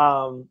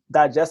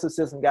digestive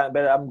system got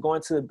better, I'm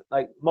going to,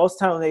 like, most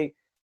time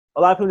a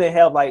lot of people, they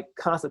have like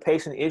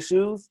constipation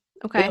issues.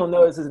 They Okay. don't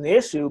know this is an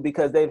issue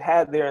because they've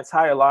had their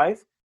entire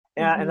life.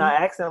 And Mm-hmm. I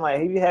asked them, like,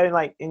 have you having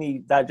like any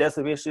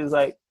digestive issues?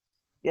 Like,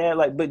 yeah,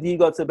 like, but do you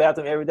go to the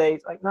bathroom every day?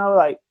 It's like, no,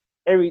 like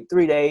every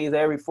 3 days,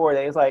 every 4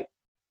 days. Like,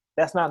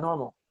 that's not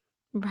normal.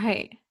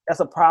 Right. That's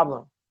a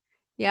problem.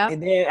 Yep.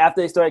 And then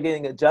after they started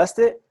getting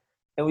adjusted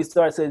and we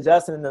started to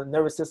adjust and the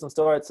nervous system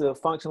started to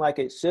function like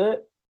it should,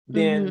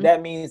 then Mm-hmm.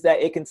 that means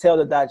that it can tell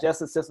the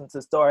digestive system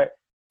to start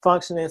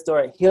functioning,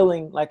 start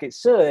healing like it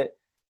should.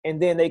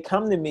 And then they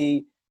come to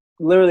me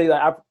literally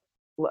like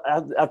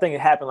I think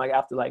it happened like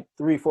after like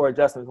 3-4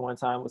 adjustments one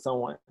time with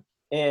someone.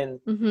 And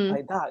Mm-hmm.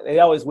 like, doc, they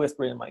always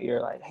whisper in my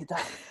ear, like, hey,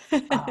 doc,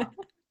 I'm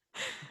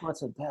going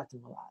to the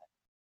bathroom a lot.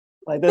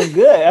 Like, that's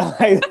good.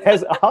 Like,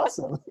 that's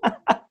awesome.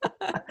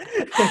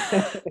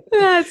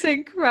 That's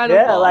incredible.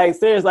 Yeah, like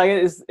seriously, like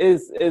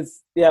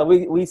it's yeah.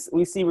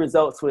 We see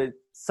results with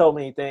so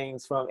many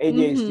things from Mm-hmm.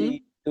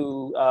 ADHD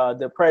to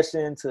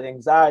depression to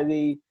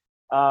anxiety,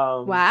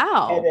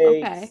 Wow.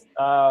 Okay. headaches,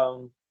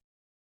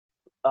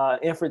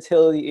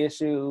 infertility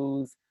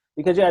issues.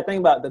 Because you got to think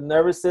about the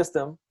nervous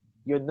system.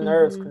 Your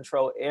nerves Mm-hmm.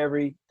 control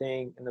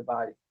everything in the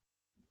body.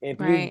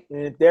 Right.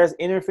 If there's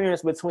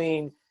interference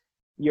between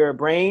your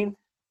brain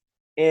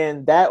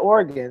and that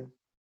organ,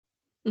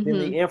 then Mm-hmm.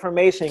 the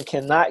information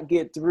cannot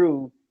get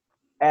through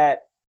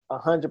at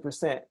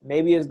 100%.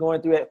 Maybe it's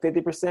going through at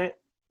 50%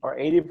 or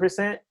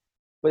 80%,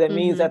 but it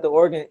means Mm-hmm. that the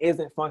organ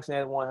isn't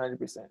functioning at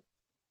 100%.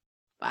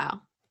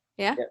 Wow.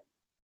 Yeah. Yeah.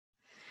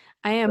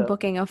 I am So.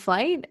 booking a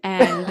flight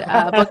and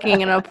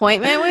booking an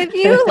appointment with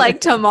you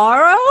like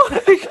tomorrow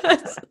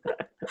because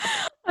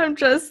I'm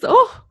just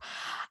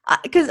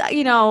because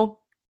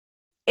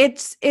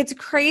it's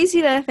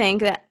crazy to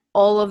think that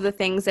all of the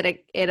things that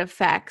it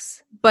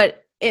affects,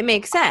 but it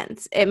makes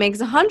sense. It makes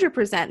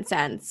 100%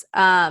 sense.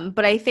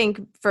 But I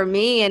think for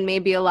me and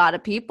maybe a lot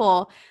of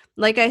people,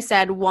 like I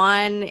said,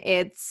 one,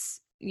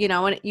 it's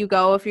when you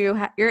go if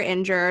you're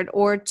injured,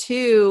 or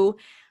two,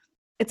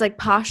 it's like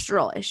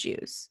postural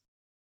issues.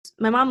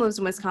 My mom lives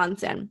in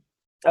Wisconsin,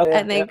 Oh yeah,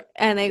 and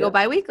yeah, they go yeah.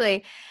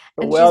 biweekly,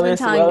 For and she's been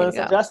telling me to wellness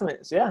go.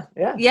 adjustments. Yeah,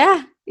 yeah.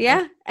 Yeah,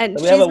 Yeah. yeah, and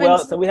So we have she's been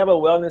so we have a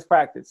wellness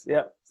practice.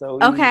 Yep. So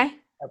okay.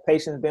 our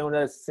patient's been with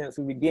us since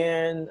we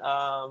began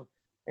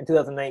in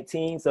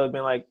 2019. So it's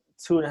been like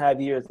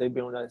 2.5 years they've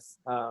been with us,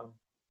 and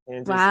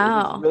it's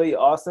Wow. really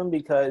awesome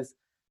because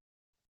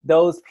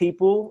those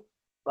people,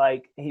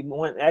 like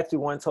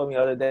one told me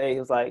the other day, he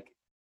was like,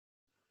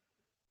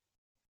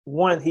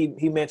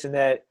 he mentioned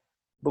that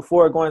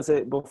before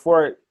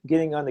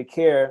getting under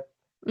care,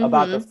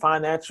 about the Mm-hmm.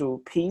 financial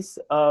piece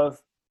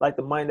of like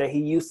the money that he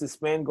used to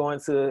spend going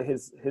to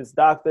his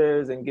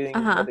doctors and getting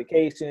Uh-huh.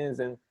 medications,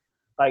 and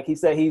like he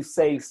said he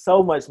saved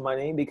so much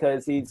money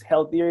because he's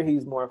healthier,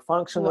 he's more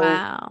functional,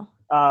 Wow.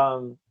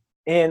 um,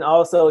 and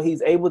also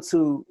he's able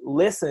to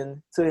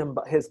listen to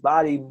his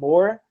body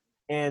more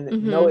and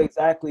know Mm-hmm.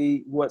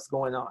 exactly what's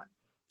going on.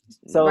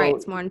 Right. So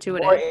It's more he's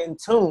more intuitive. in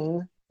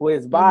tune with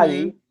his Mm-hmm.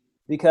 body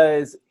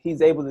because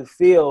he's able to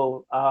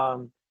feel.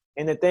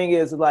 And the thing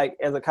is, like,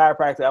 as a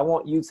chiropractor, I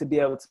want you to be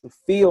able to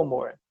feel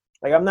more.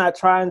 Like,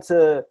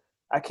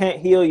 I can't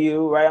heal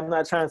you, right? I'm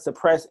not trying to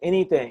suppress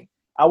anything.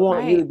 I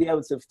want you to Right. be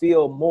able to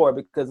feel more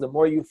because the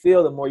more you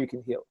feel, the more you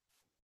can heal.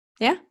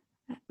 Yeah.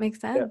 That makes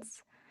Yeah.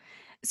 sense.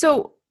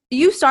 So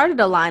you started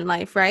Align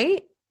Life,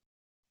 right?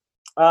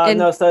 And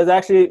No, so it's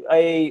actually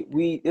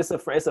it's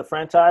a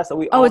franchise. So it's a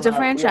we own our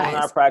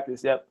franchise.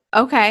 practice. Yep.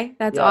 Okay,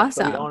 that's Yep.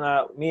 So we awesome.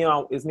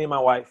 own it's me and my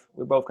wife.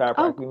 We're both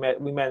chiropractors. Oh,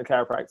 We met in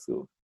chiropractic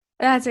school.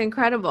 that's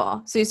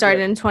incredible. So you started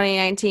Yep. in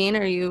 2019,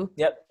 or you?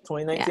 Yep. Yeah,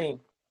 2019.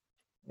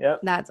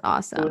 Yep. that's Two and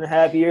awesome. a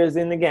half years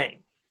in the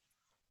game.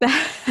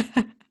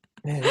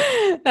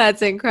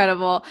 That's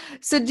incredible.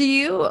 So do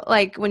you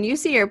like when you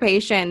see your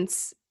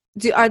patients,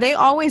 are they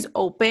always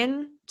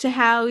open to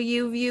how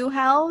you view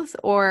health,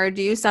 or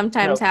do you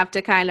sometimes No. have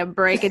to kind of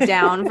break it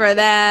down for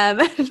them?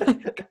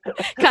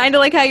 Kind of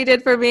like how you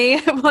did for me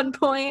at one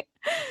point.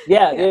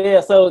 Yeah, Yeah. yeah,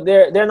 yeah. So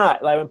they're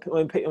not like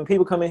when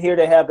people come in here,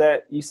 they have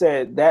that you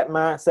said that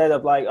mindset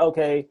of like,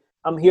 okay,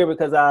 I'm here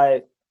because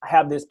I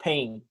have this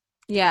pain,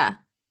 Yeah.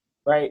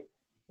 right?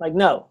 Like,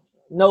 no,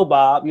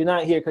 Bob, you're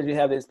not here because you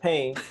have this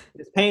pain.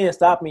 This pain is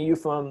stopping you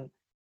from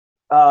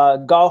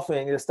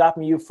golfing. It's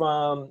stopping you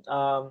from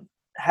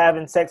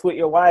having sex with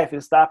your wife.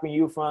 It's stopping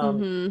you from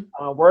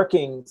Mm-hmm.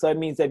 working. So it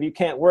means that if you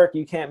can't work,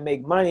 you can't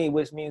make money,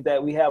 which means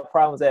that we have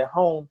problems at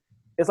home.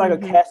 It's like a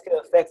Mm-hmm. cascade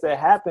of effects that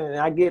happen, and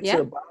I get to Yeah.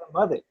 the bottom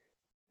of it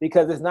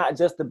because it's not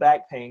just the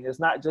back pain. It's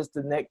not just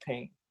the neck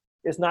pain.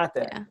 It's not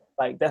that. Yeah.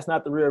 Like, that's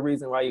not the real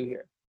reason why you're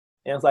here.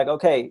 And it's like,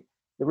 okay,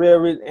 the real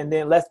reason, and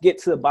then let's get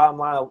to the bottom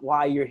line of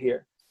why you're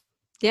here,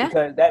 Yeah.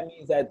 because that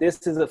means that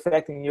this is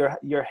affecting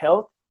your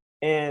health.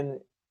 And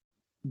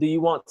do you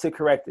want to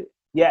correct it?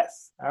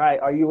 Yes. All right.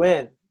 Are you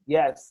in?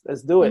 Yes.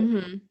 Let's do it.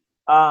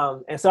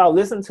 Mm-hmm. And so I'll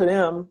listen to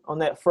them on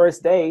that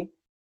first day,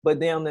 but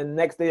then on the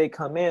next day they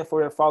come in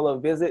for their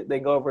follow-up visit. They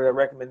go over their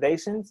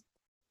recommendations.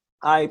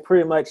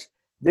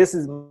 This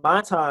is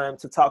my time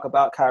to talk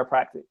about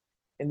chiropractic.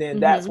 And then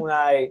that's Mm-hmm.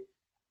 when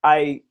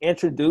I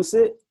introduce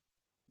it,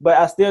 but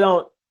I still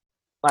don't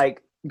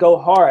like go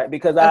hard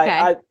because Okay.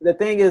 I the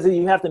thing is that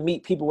you have to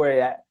meet people where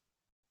they're at.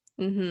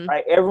 Mm-hmm.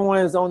 Right? Everyone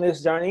is on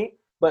this journey,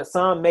 but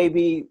some may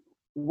be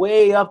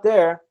way up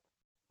there,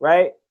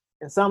 right?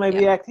 And some may Yep.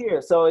 be back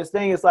here. So this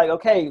thing is like,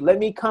 okay, let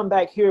me come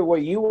back here where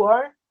you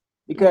are,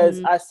 because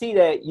Mm-hmm. I see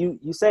that you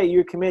say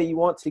you're committed, you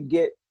want to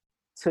get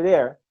to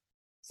there.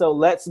 So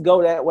let's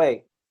go that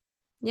way.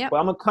 Yep. But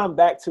I'm gonna come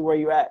back to where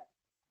you're at.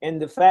 And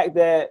the fact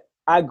that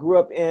I grew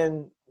up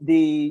in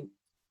the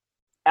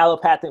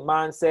allopathic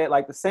mindset,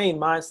 like the same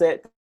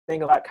mindset,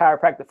 thing about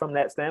chiropractic from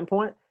that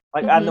standpoint,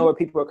 like I know Mm-hmm. where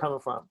people are coming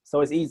from.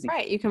 So it's easy.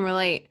 Right. You can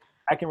relate.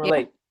 I can Yeah.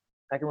 relate.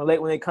 I can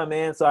relate when they come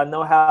in, so I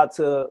know how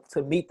to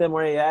meet them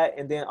where they're at,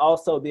 and then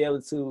also be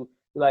able to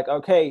be like,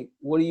 okay,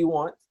 what do you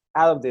want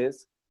out of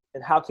this,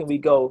 and how can we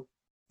go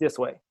this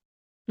way?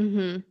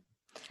 Mm-hmm.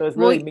 So it's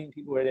Well, really meeting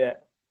people where they're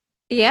at.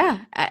 yeah,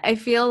 I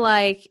feel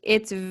like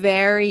it's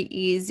very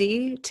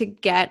easy to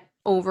get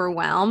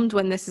overwhelmed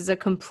when this is a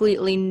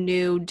completely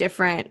new,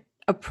 different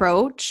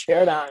approach.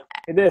 Paradigm.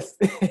 It is.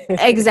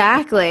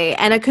 Exactly.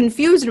 And a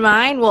confused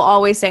mind will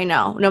always say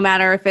no, no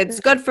matter if it's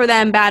good for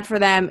them, bad for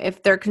them.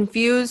 If they're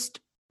confused,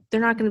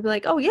 they're not going to be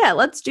like, oh, yeah,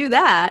 let's do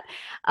that.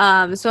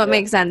 So it Yep.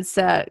 makes sense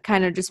to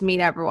kind of just meet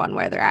everyone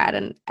where they're at.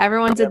 And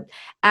everyone's Yep.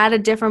 at a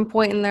different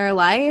point in their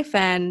life.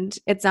 And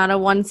it's not a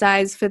one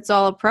size fits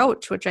all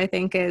approach, which I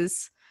think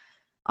is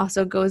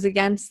also goes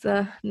against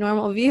the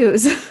normal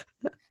views.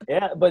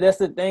 Yeah, but that's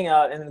the thing.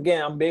 And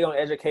again, I'm big on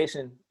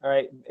education. All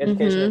right,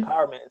 education Mm-hmm.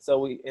 empowerment. So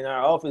we in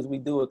our office we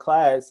do a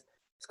class.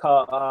 It's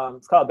called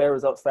Better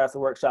Results Faster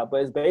Workshop,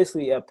 but it's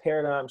basically a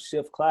paradigm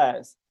shift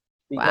class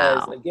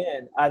because Wow.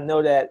 again, I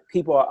know that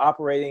people are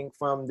operating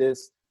from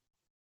this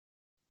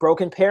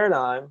broken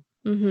paradigm,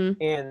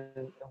 Mm-hmm.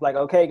 and like,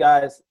 okay,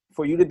 guys,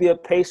 for you to be a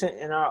patient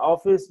in our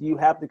office, you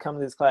have to come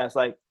to this class,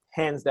 like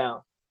hands down,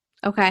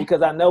 Okay.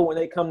 because I know when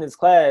they come to this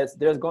class,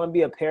 there's going to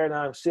be a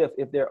paradigm shift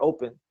if they're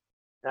open.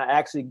 And I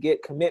actually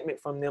get commitment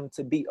from them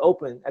to be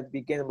open at the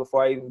beginning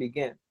before I even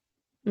begin.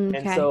 And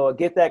Okay. so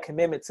get that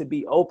commitment to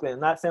be open.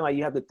 Not saying like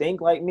you have to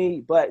think like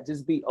me, but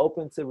just be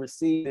open to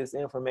receive this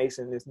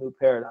information, this new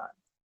paradigm.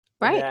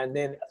 Right. And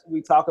then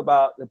we talk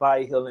about the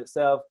body healing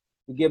itself.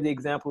 We give the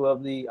example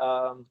of the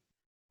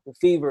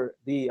fever,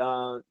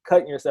 the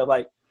cutting yourself.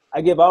 Like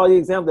I give all the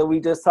examples that we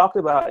just talked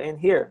about in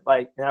here.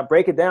 Like, and I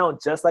break it down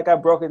just like I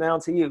broke it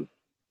down to you.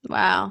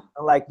 Wow.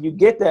 Like you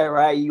get that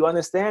right, you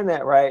understand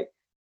that right,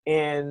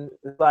 and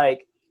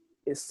like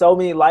it's so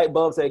many light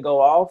bulbs that go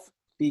off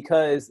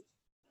because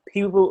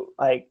people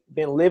like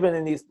been living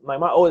in these. Like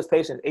my oldest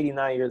patient,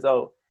 89 years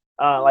old.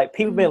 Like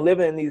people been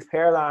living in these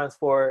paradigms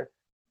for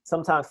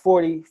sometimes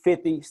 40,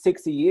 50,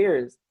 60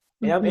 years,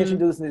 and I'm Mm-hmm.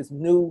 introducing this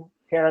new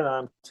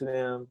paradigm to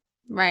them.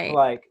 Right.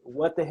 Like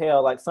what the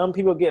hell? Like some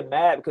people get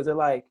mad because they're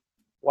like,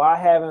 why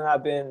haven't I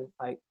been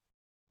like,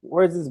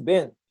 where's this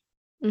been?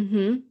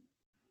 Mm-hmm.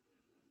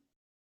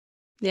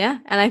 Yeah.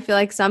 And I feel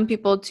like some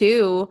people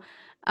too,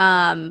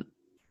 well,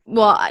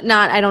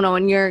 not, I don't know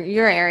in your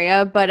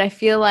area, but I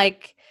feel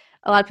like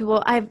a lot of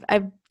people,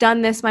 I've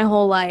done this my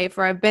whole life,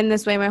 or I've been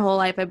this way my whole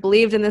life. I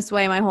believed in this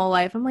way my whole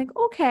life. I'm like,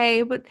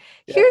 okay, but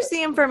here's the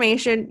Yes.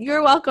 information.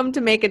 You're welcome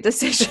to make a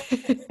decision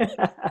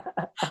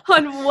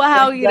on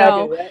how,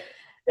 Exactly. Right?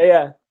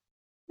 Yeah.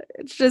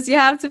 it's just you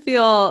have to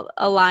feel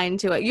aligned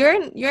to it.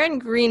 You're in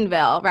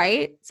Greenville,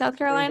 right? South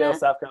Greenville, Carolina?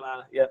 South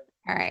Carolina. Yep.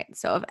 All right.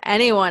 So if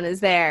anyone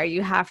is there,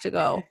 you have to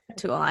go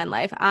to Align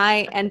Life.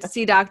 And to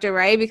see Dr.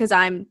 Ray because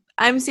I'm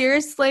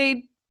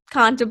seriously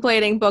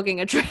contemplating booking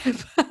a trip.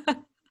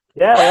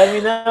 Yeah, let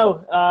me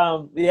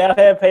know. Yeah, I've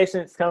had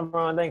patients come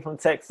from, I think, from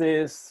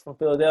Texas, from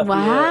Philadelphia,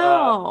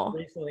 Wow.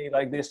 recently,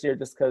 like this year,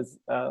 just because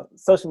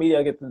social media,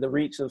 I get the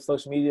reach of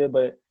social media,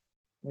 but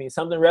I mean,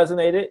 something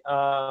resonated.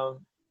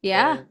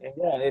 Yeah, And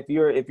yeah, if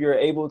you're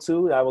able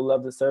to, I would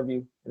love to serve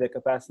you in that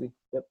capacity.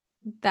 Yep.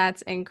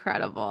 that's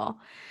incredible.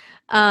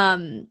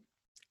 Um,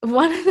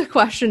 One of the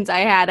questions I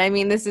had, I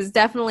mean, this is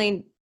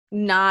definitely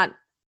not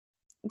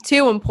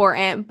too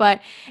important, but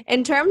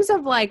in terms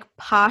of like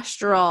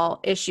postural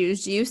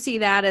issues, do you see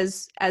that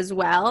as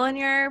well in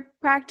your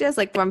practice,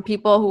 like from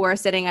people who are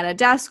sitting at a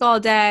desk all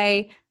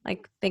day,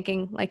 like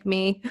thinking like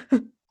me?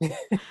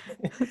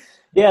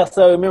 Yeah.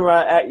 So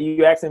remember,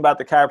 you asked me about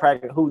the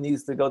chiropractor who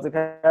needs to go to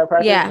chiropractor,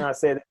 and Yeah. I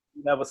said if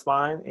you have a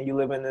spine and you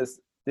live in this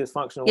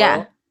dysfunctional Yeah.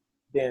 world,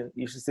 then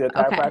you should see a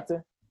Okay.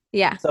 chiropractor.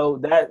 Yeah. So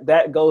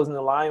that goes in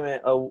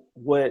alignment of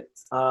what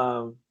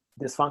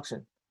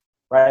dysfunction,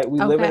 right? We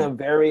live in a Okay.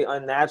 very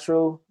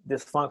unnatural,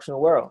 dysfunctional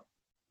world.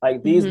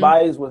 Like these Mhm.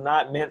 bodies were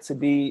not meant to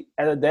be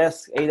at a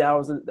desk 8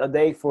 hours a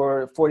day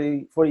for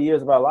 40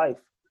 years of our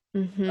life.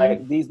 Mhm.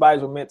 Like these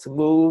bodies were meant to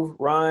move,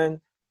 run,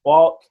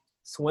 walk,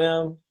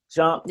 swim,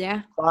 jump,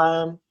 Yeah.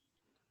 climb.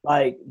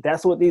 Like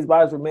that's what these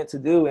bodies were meant to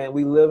do, and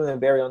we live in a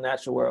very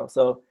unnatural world.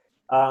 So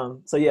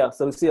yeah,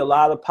 so we see a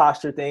lot of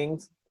posture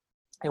things,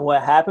 and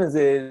what happens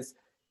is,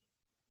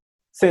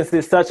 since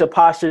it's such a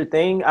posture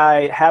thing,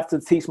 I have to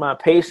teach my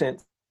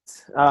patients.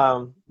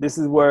 This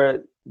is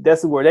where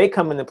they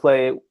come into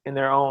play in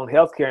their own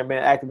healthcare and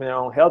being active in their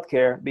own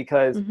healthcare,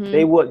 because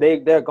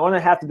Mhm. they're going to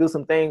have to do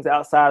some things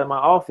outside of my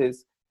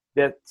office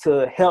that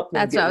to help them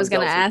That's get what I was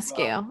going to results as ask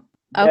well.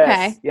 you.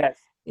 Okay. Yes.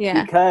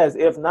 Yeah. Because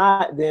if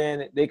not,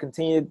 then they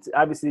continue to,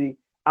 obviously,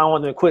 I don't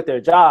want them to quit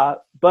their job,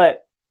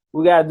 but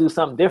we got to do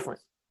something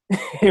different,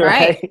 Right.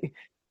 right?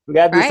 We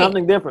got to do Right.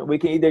 something different. We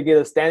can either get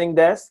a standing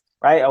desk,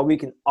 right? Or we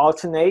can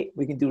alternate.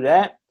 We can do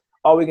that.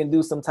 Or we can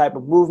do some type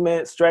of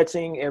movement,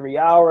 stretching every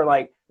hour.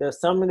 Like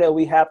there's something that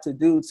we have to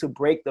do to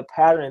break the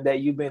pattern that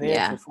you've been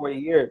in for 40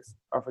 years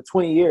or for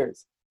 20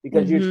 years.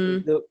 Because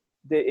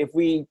if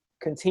we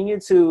continue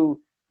to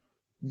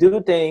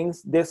do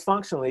things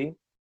dysfunctionally,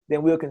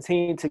 then we'll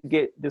continue to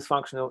get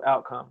dysfunctional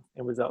outcome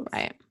and results.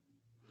 Right.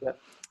 Yep.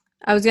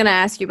 I was going to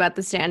ask you about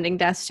the standing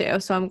desk too,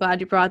 so I'm glad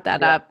you brought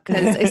that up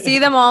because I see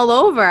them all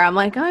over. I'm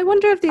like, oh, I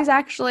wonder if these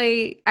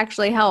actually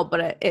help,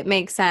 but it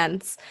makes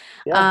sense.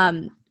 Yeah.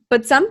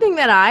 But something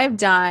that I've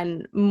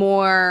done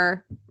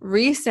more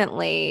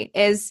recently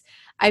is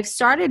I've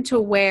started to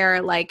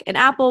wear like an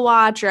Apple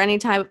Watch or any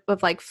type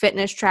of like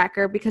fitness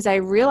tracker because I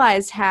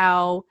realized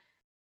how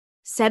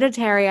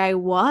sedentary I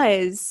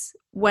was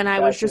when I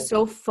was just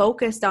so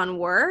focused on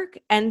work.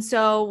 And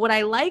so what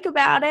I like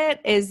about it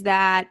is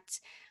that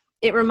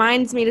it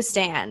reminds me to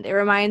stand. It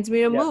reminds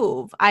me to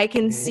move. I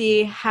can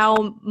see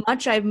how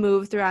much I've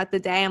moved throughout the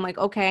day. I'm like,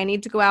 okay, I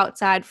need to go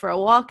outside for a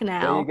walk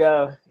now. There you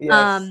go.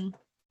 Yes.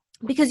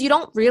 Because you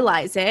don't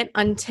realize it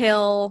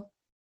until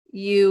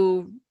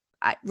you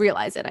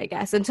realize it, I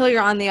guess, until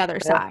you're on the other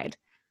side.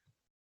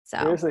 So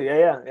seriously,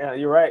 yeah.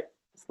 You're right.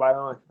 Spot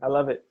on. I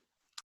love it.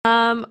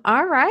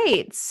 All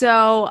right.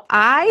 So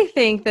I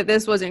think that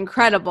this was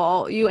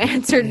incredible. You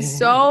answered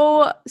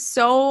so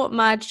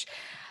much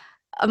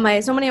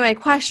of so many of my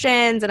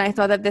questions, and I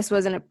thought that this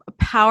was a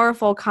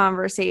powerful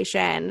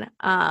conversation.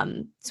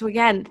 So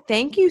again,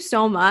 thank you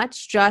so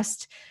much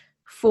just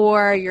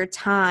for your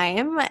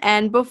time.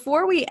 And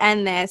before we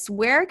end this,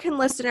 where can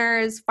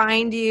listeners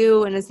find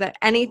you? And is there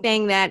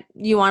anything that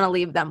you want to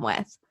leave them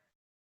with?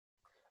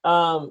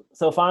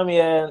 So find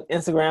me on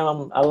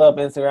Instagram. I love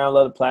Instagram. I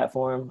love the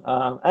platform.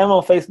 I'm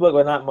on Facebook,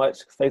 but not much.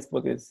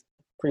 Facebook is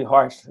pretty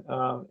harsh.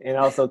 And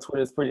also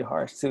Twitter is pretty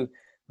harsh too.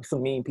 There's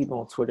some mean people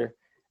on Twitter.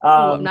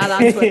 I'm not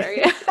on Twitter.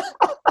 Yeah.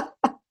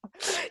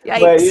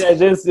 But yeah,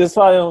 just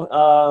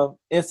follow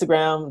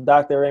Instagram,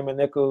 Dr. Raymond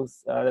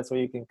Nichols. That's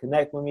where you can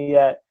connect with me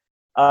at.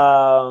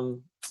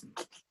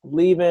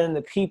 Leaving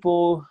the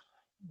people.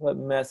 What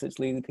message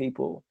leave the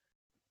people?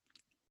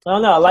 I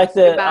don't know. I like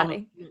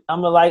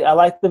I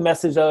like the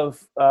message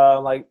of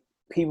like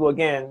people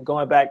again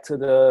going back to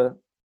the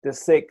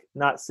sick,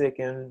 not sick,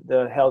 and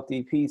the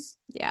healthy piece.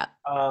 Yeah.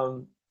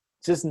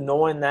 Just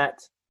knowing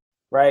that,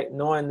 right?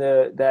 Knowing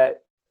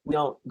that we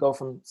don't go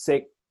from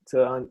sick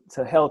to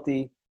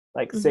healthy,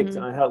 like sick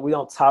to unhealthy. We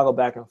don't toggle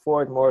back and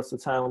forth. Most of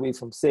the time, we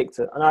from sick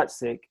to not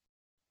sick,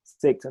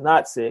 sick to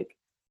not sick.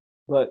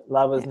 But a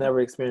lot of us never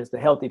experience the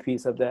healthy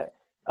piece of that.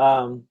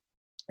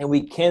 And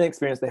we can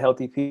experience the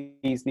healthy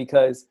piece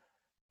because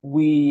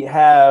we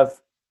have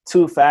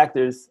two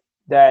factors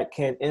that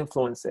can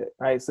influence it,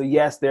 right? So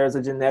yes, there's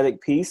a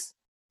genetic piece,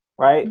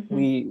 right?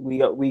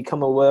 We come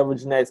with whatever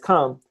genetics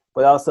come,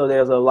 but also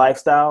there's a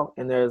lifestyle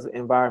and there's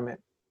environment.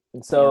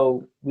 And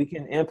so we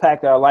can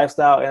impact our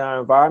lifestyle and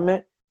our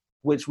environment,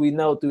 which we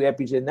know through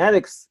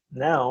epigenetics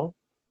now,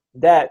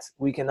 that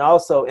we can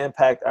also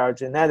impact our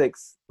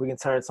genetics. We can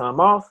turn some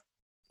off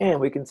and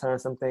we can turn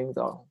some things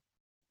on.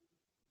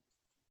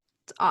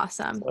 It's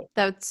awesome.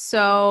 That's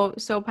so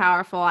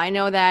powerful. I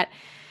know that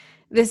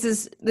this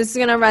is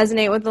going to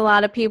resonate with a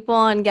lot of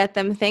people and get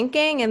them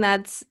thinking, and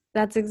that's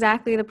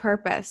exactly the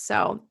purpose.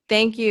 So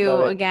thank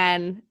you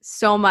again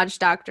so much,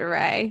 Dr.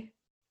 Ray.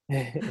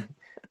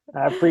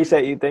 I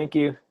appreciate you. Thank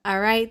you. All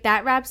right.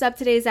 That wraps up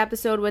today's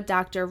episode with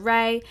Dr.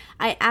 Ray.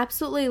 I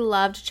absolutely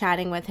loved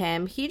chatting with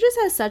him. He just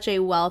has such a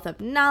wealth of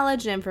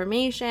knowledge and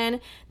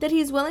information that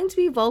he's willing to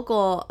be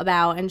vocal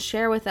about and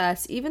share with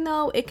us, even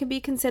though it can be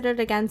considered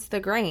against the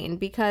grain,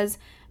 because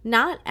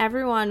not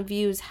everyone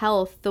views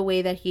health the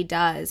way that he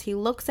does. He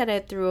looks at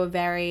it through a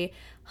very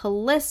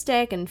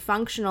holistic and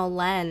functional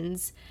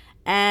lens.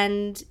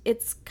 And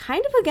it's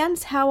kind of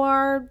against how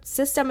our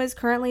system is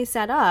currently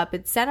set up.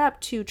 It's set up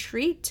to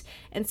treat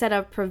instead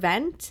of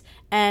prevent.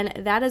 And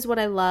that is what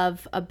I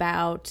love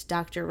about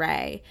Dr.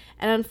 Ray.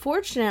 And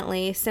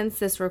unfortunately, since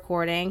this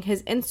recording,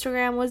 his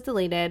Instagram was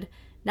deleted,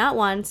 not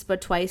once,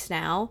 but twice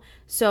now.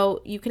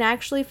 So you can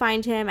actually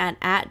find him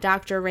at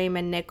Dr.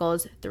 Raymond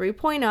Nichols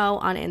 3.0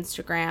 on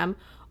Instagram.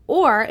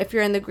 Or if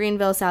you're in the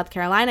Greenville, South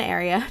Carolina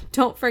area,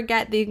 don't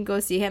forget that you can go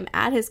see him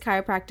at his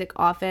chiropractic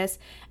office.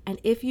 And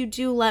if you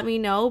do, let me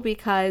know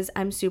because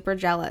I'm super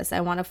jealous.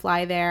 I want to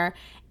fly there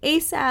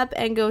ASAP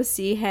and go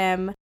see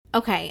him.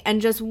 Okay,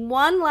 and just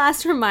one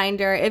last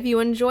reminder, if you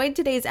enjoyed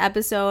today's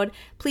episode,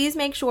 please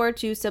make sure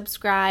to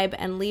subscribe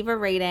and leave a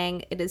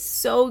rating. It is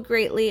so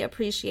greatly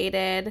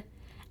appreciated.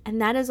 And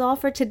that is all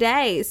for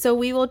today. So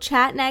we will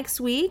chat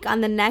next week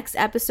on the next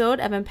episode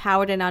of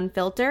Empowered and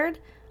Unfiltered.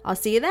 I'll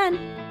see you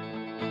then.